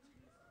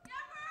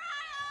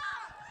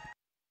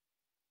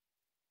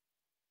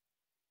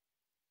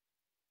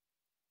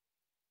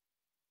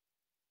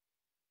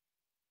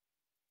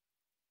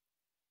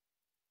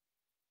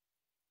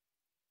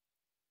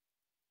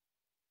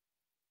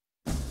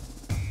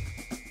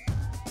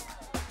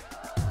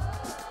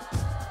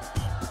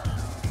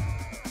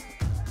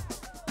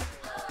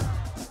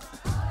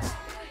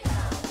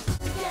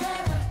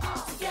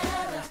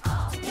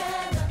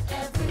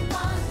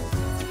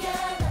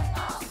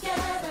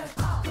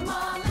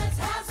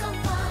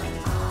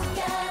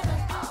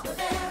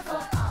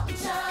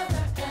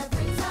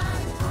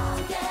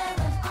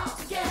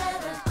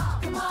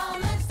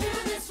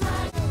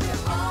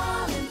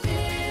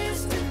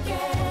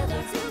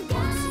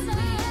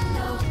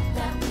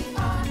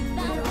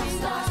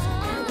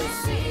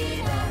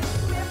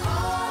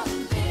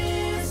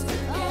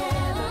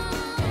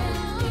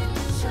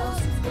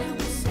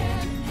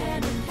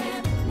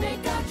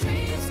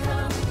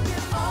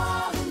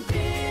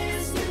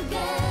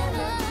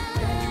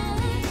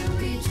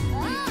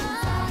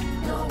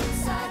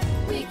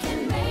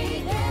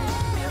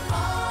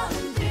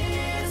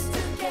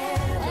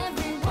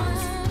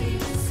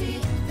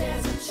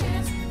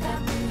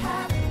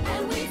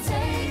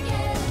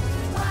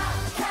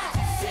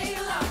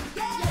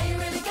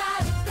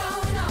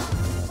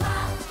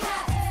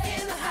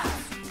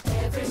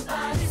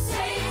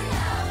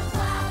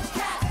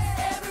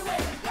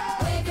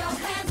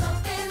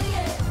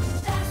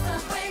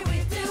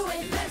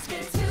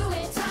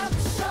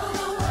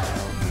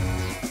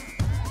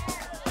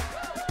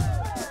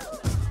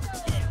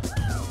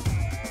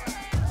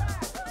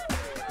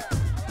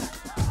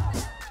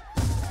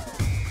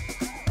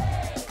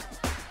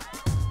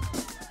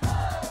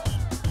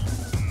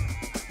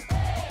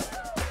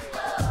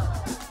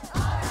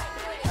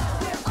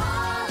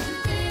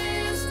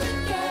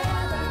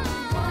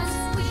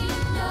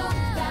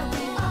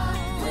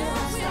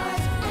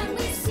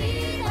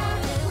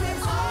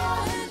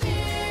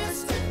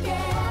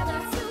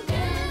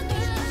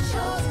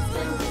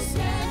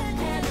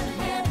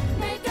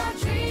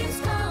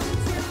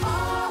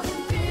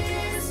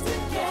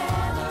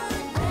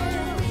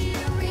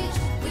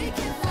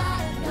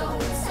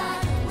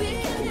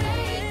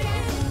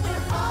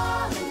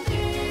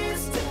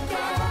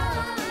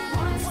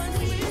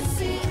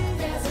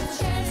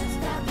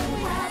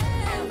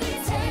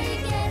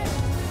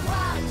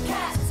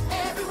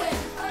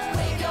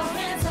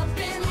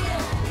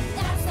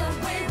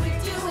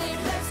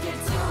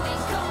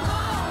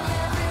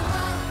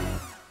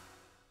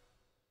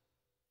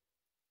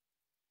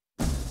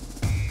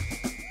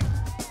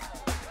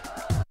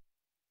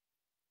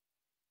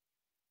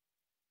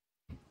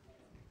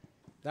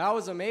 That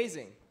was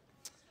amazing.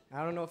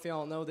 I don't know if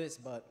y'all know this,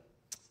 but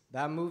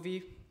that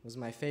movie was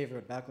my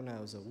favorite back when I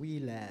was a wee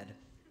lad.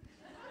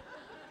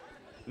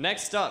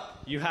 Next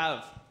up, you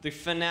have the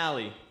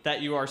finale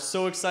that you are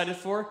so excited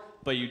for,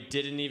 but you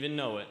didn't even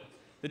know it.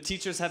 The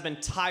teachers have been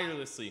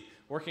tirelessly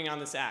working on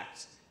this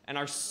act and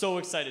are so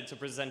excited to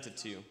present it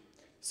to you.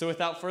 So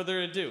without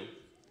further ado,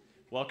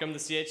 welcome the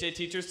CHA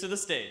teachers to the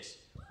stage.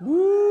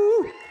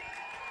 Woo!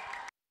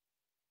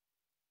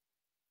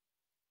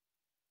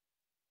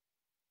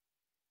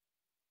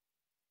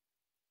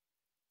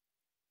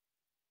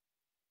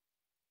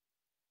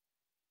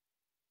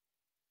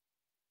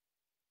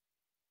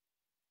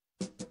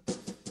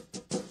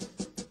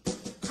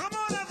 Come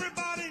on,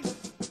 everybody,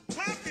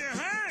 clap your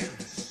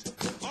hands.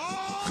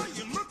 Oh,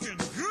 you're looking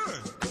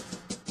good.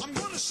 I'm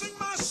gonna sing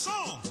my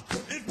song.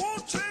 It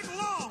won't take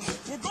long.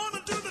 We're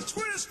gonna do the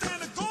twist,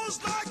 and it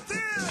goes like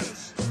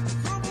this.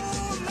 Come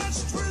on,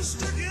 let's twist.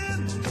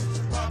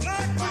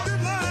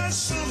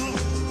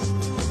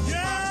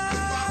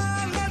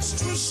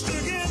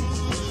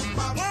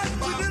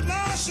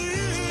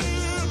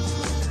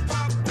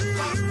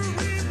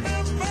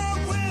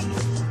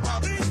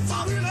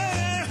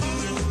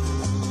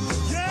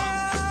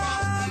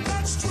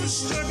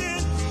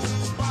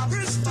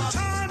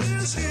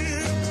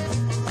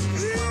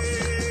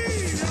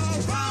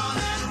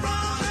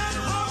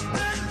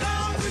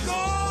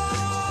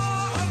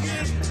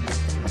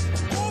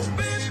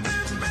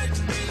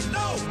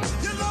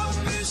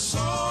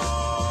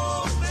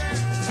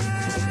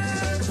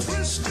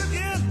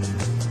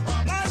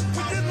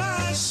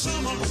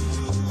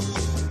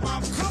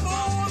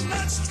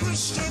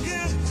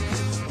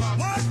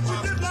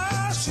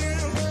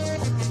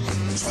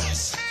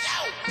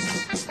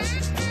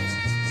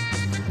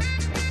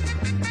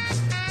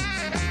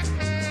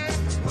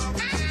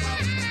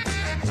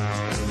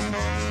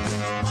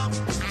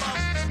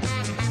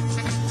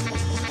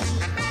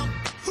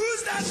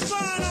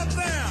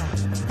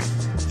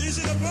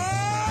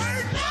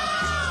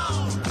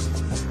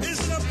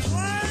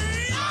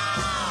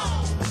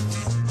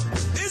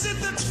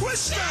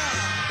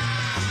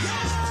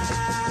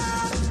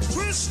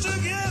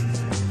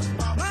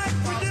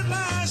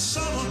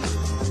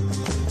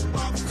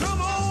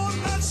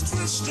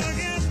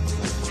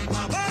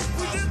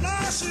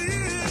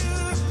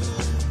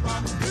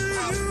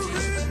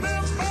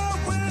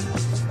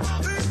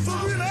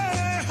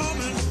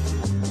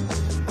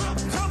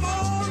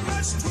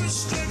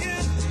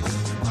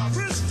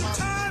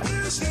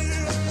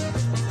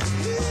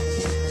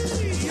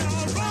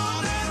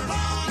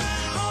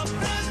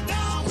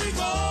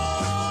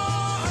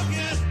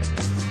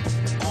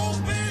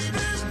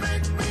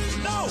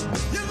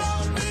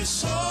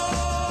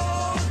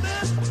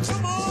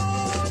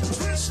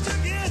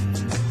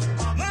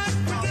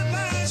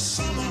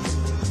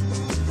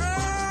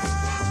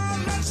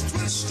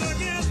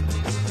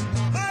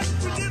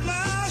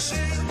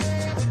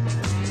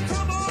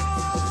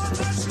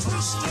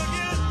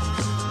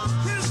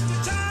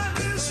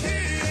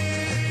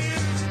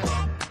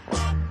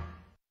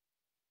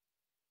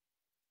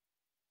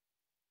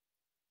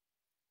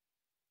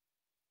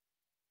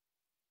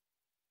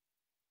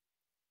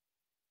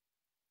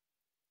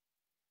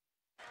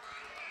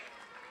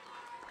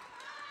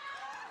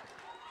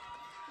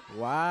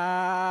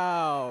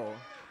 Wow.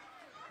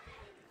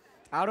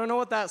 I don't know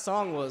what that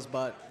song was,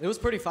 but it was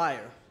pretty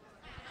fire.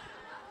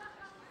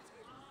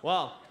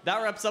 Well,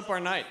 that wraps up our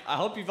night. I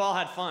hope you've all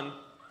had fun.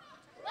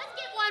 Let's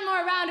give one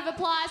more round of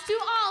applause to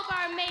all of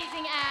our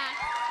amazing acts.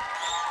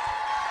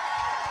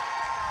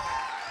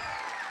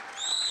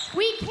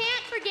 We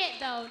can't forget,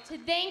 though, to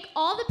thank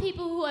all the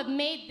people who have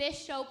made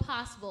this show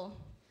possible.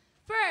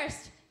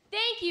 First,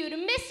 thank you to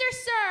Mr.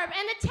 Serb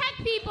and the tech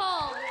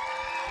people.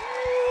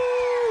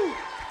 Woo!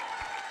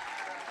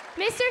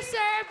 Mr.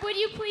 Serb, would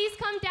you please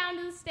come down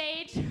to the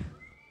stage?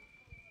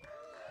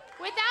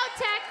 Without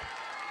tech.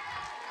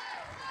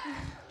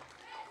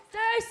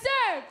 Mr.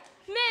 Serb!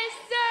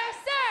 Mr.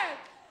 Serb!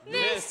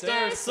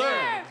 Mr.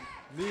 Serb!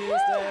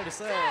 Mr.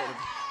 Serb!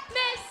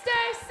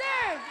 Mr.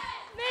 Serb!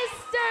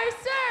 Mr.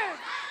 Serb!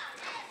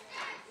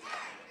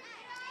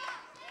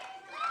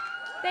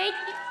 Thank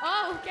you.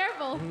 Oh,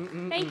 careful.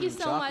 Thank you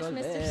so much,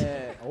 Mr.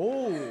 Serb.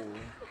 Oh.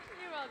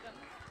 You're welcome.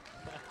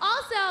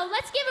 Also,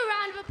 let's give a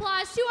round of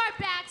applause to our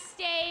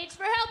backstage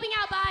for helping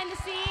out behind the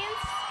scenes.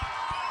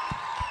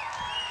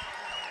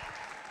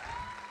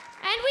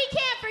 And we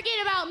can't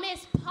forget about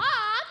Miss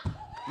Pop.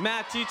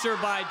 Math teacher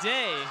by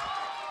day.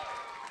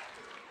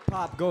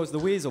 Pop goes the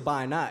weasel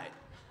by night.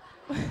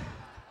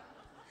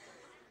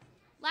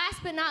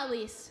 Last but not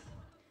least,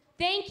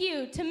 thank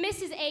you to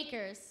Mrs.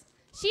 Akers.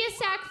 She has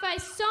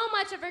sacrificed so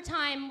much of her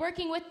time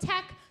working with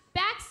tech,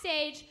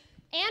 backstage,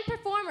 and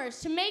performers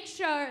to make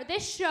sure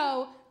this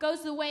show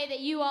goes the way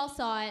that you all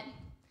saw it.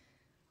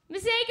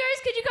 Miss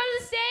Akers, could you come to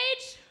the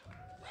stage?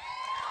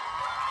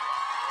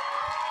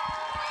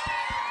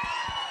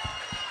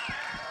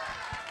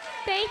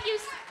 Thank you.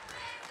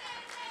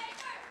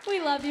 We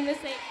love you, Miss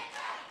Akers.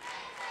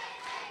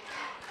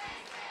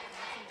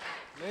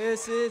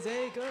 Mrs.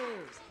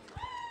 Akers.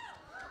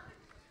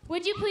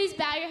 Would you please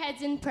bow your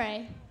heads and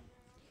pray?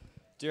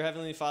 Dear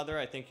Heavenly Father,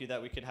 I thank you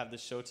that we could have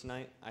this show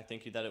tonight. I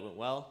thank you that it went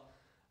well.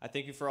 I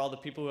thank you for all the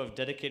people who have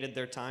dedicated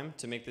their time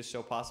to make this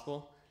show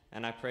possible.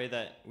 And I pray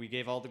that we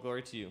gave all the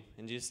glory to you.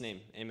 In Jesus'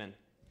 name, amen.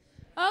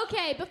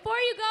 Okay, before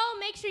you go,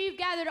 make sure you've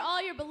gathered all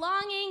your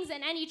belongings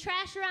and any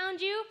trash around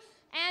you.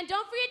 And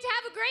don't forget to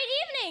have a great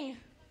evening.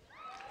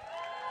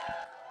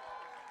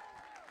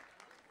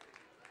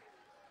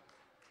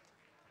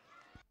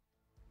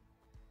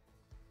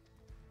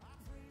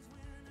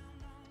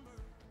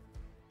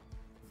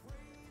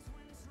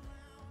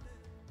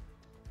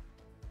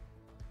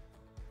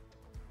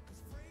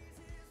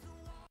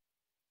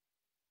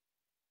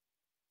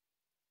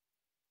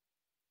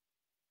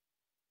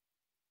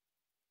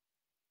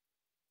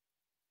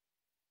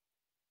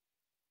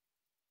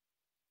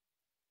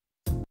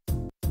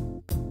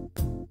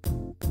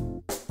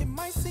 It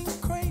might seem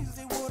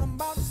crazy what I'm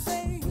about to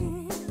say.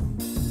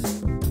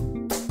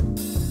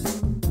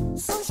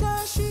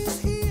 Sunshine, she's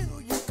here,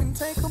 you can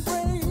take a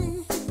break.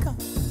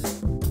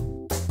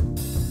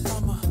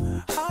 I'm a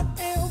hot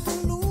air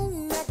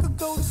balloon that could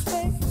go to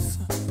space.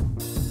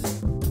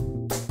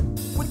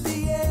 With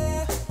the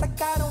air,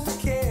 like I don't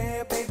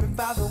care, baby,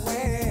 by the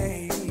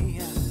way.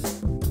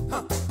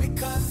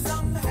 Because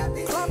I'm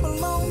happy. Clap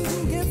along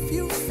if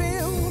you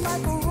feel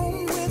like a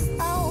room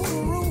without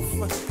a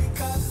roof.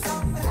 Because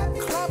I'm happy.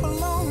 Clap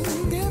along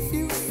if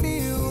you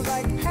feel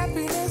like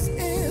happiness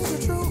is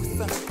the truth.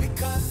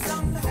 Because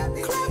I'm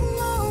happy. Clap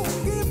along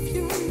if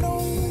you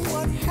know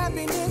what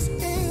happiness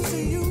is to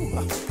you.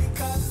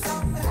 Because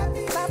I'm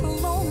happy. Clap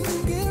along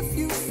if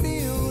you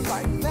feel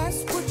like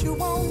that's what you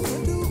want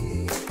to do.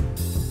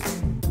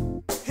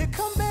 Here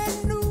come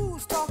bad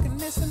news, talking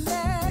this and that.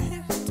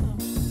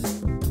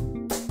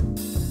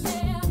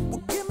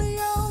 Well, give me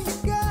all you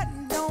got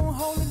and don't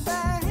hold it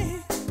back.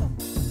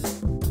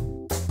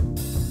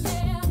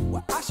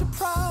 Well, I should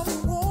probably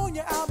warn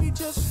you, I'll be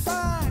just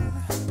fine.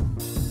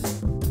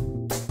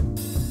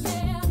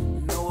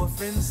 No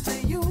offense to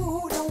you,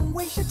 don't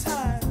waste your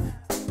time.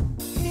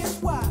 Here's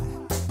why.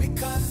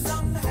 Because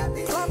I'm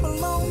happy. Clap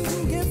along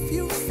if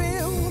you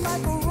feel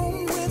like a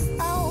room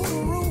without a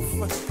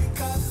roof.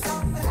 Because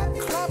I'm happy.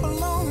 Clap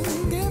along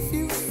if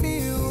you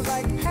feel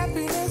like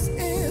happiness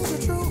is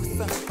the truth.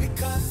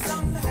 Because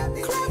I'm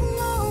happy. Clap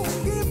along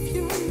if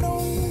you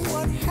know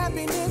what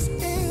happiness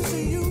is to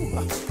you.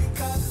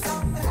 Because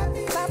I'm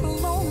happy. Clap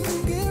along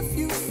if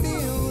you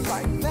feel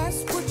like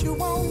that's what you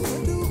want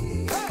to do.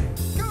 Hey,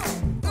 go.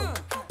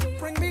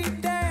 Bring me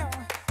down,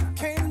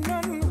 can't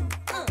none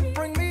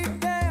bring me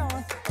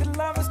down. The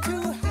love is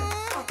too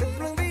high.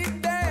 Bring me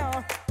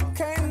down,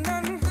 can't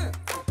none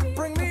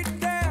bring me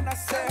down. I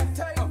said,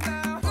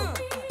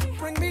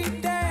 bring me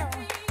down,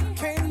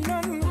 can't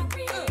none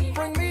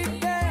bring me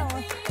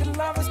down. The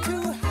love is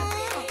too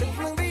high.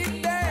 Bring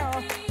me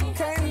down,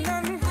 can't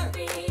none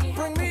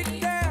bring me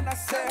down. I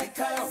said,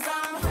 because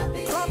I'm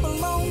happy. Clap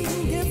along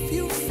if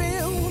you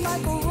feel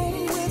like a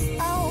room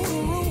without a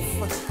roof.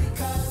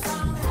 Because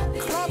I'm happy.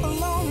 Clap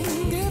along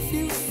if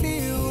you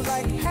feel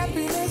like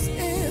happiness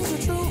is the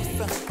truth.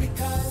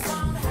 Because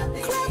I'm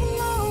happy. Clap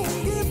along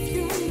if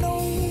you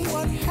know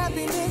what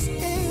happiness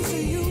is to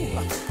you.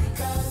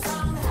 Because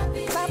I'm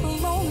happy. Clap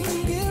along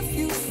if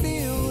you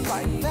feel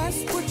like that's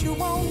that's what you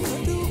want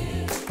to do.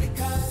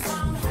 Because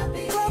I'm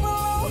happy. Clap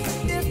along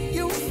if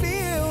you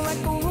feel like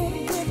a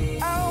room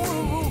without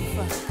a roof.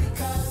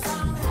 Because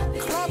I'm happy.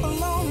 Clap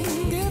along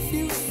if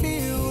you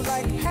feel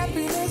like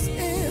happiness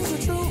is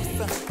the truth.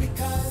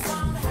 Because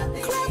I'm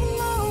happy. Clap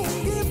along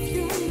if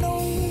you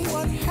know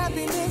what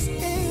happiness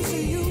is to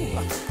you.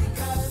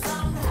 Because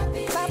I'm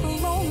happy. Clap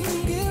along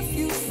if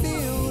you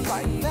feel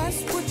like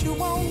that's what you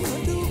want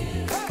to do.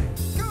 Hey,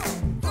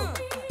 go.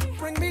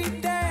 Bring me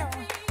down,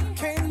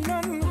 can't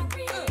none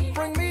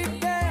bring me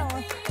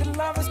down. The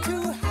love is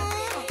too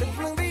high to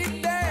bring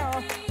me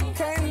down.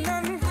 Can't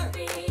none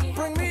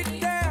bring me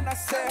down. I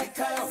said,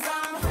 because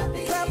I'm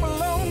happy. Clap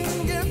along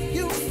if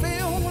you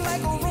feel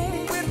like a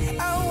room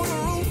without a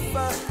roof.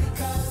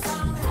 Because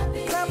I'm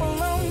happy. Clap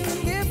along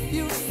if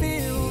you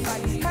feel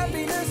like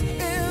happiness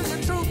is the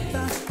truth.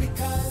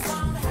 Because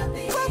I'm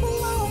happy. Clap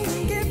along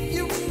if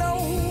you know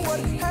what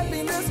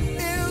happiness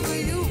is to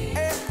you.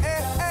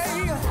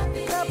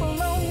 Clap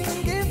along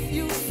if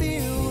you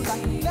feel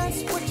like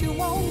that's what you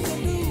want to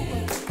do.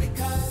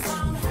 Because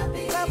I'm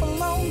happy. Clap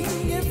along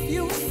if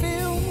you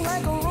feel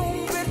like a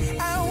room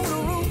without a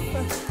roof.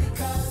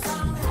 Because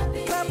I'm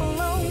happy. Clap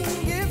along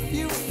if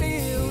you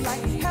feel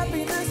like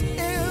happiness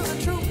is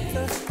the truth.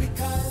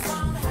 Because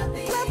I'm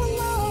happy. Clap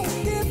along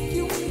if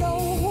you know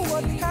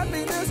what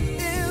happiness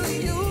is to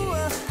you.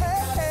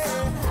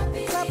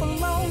 Clap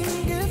along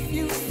if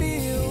you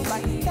feel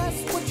like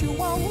that's what you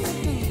want.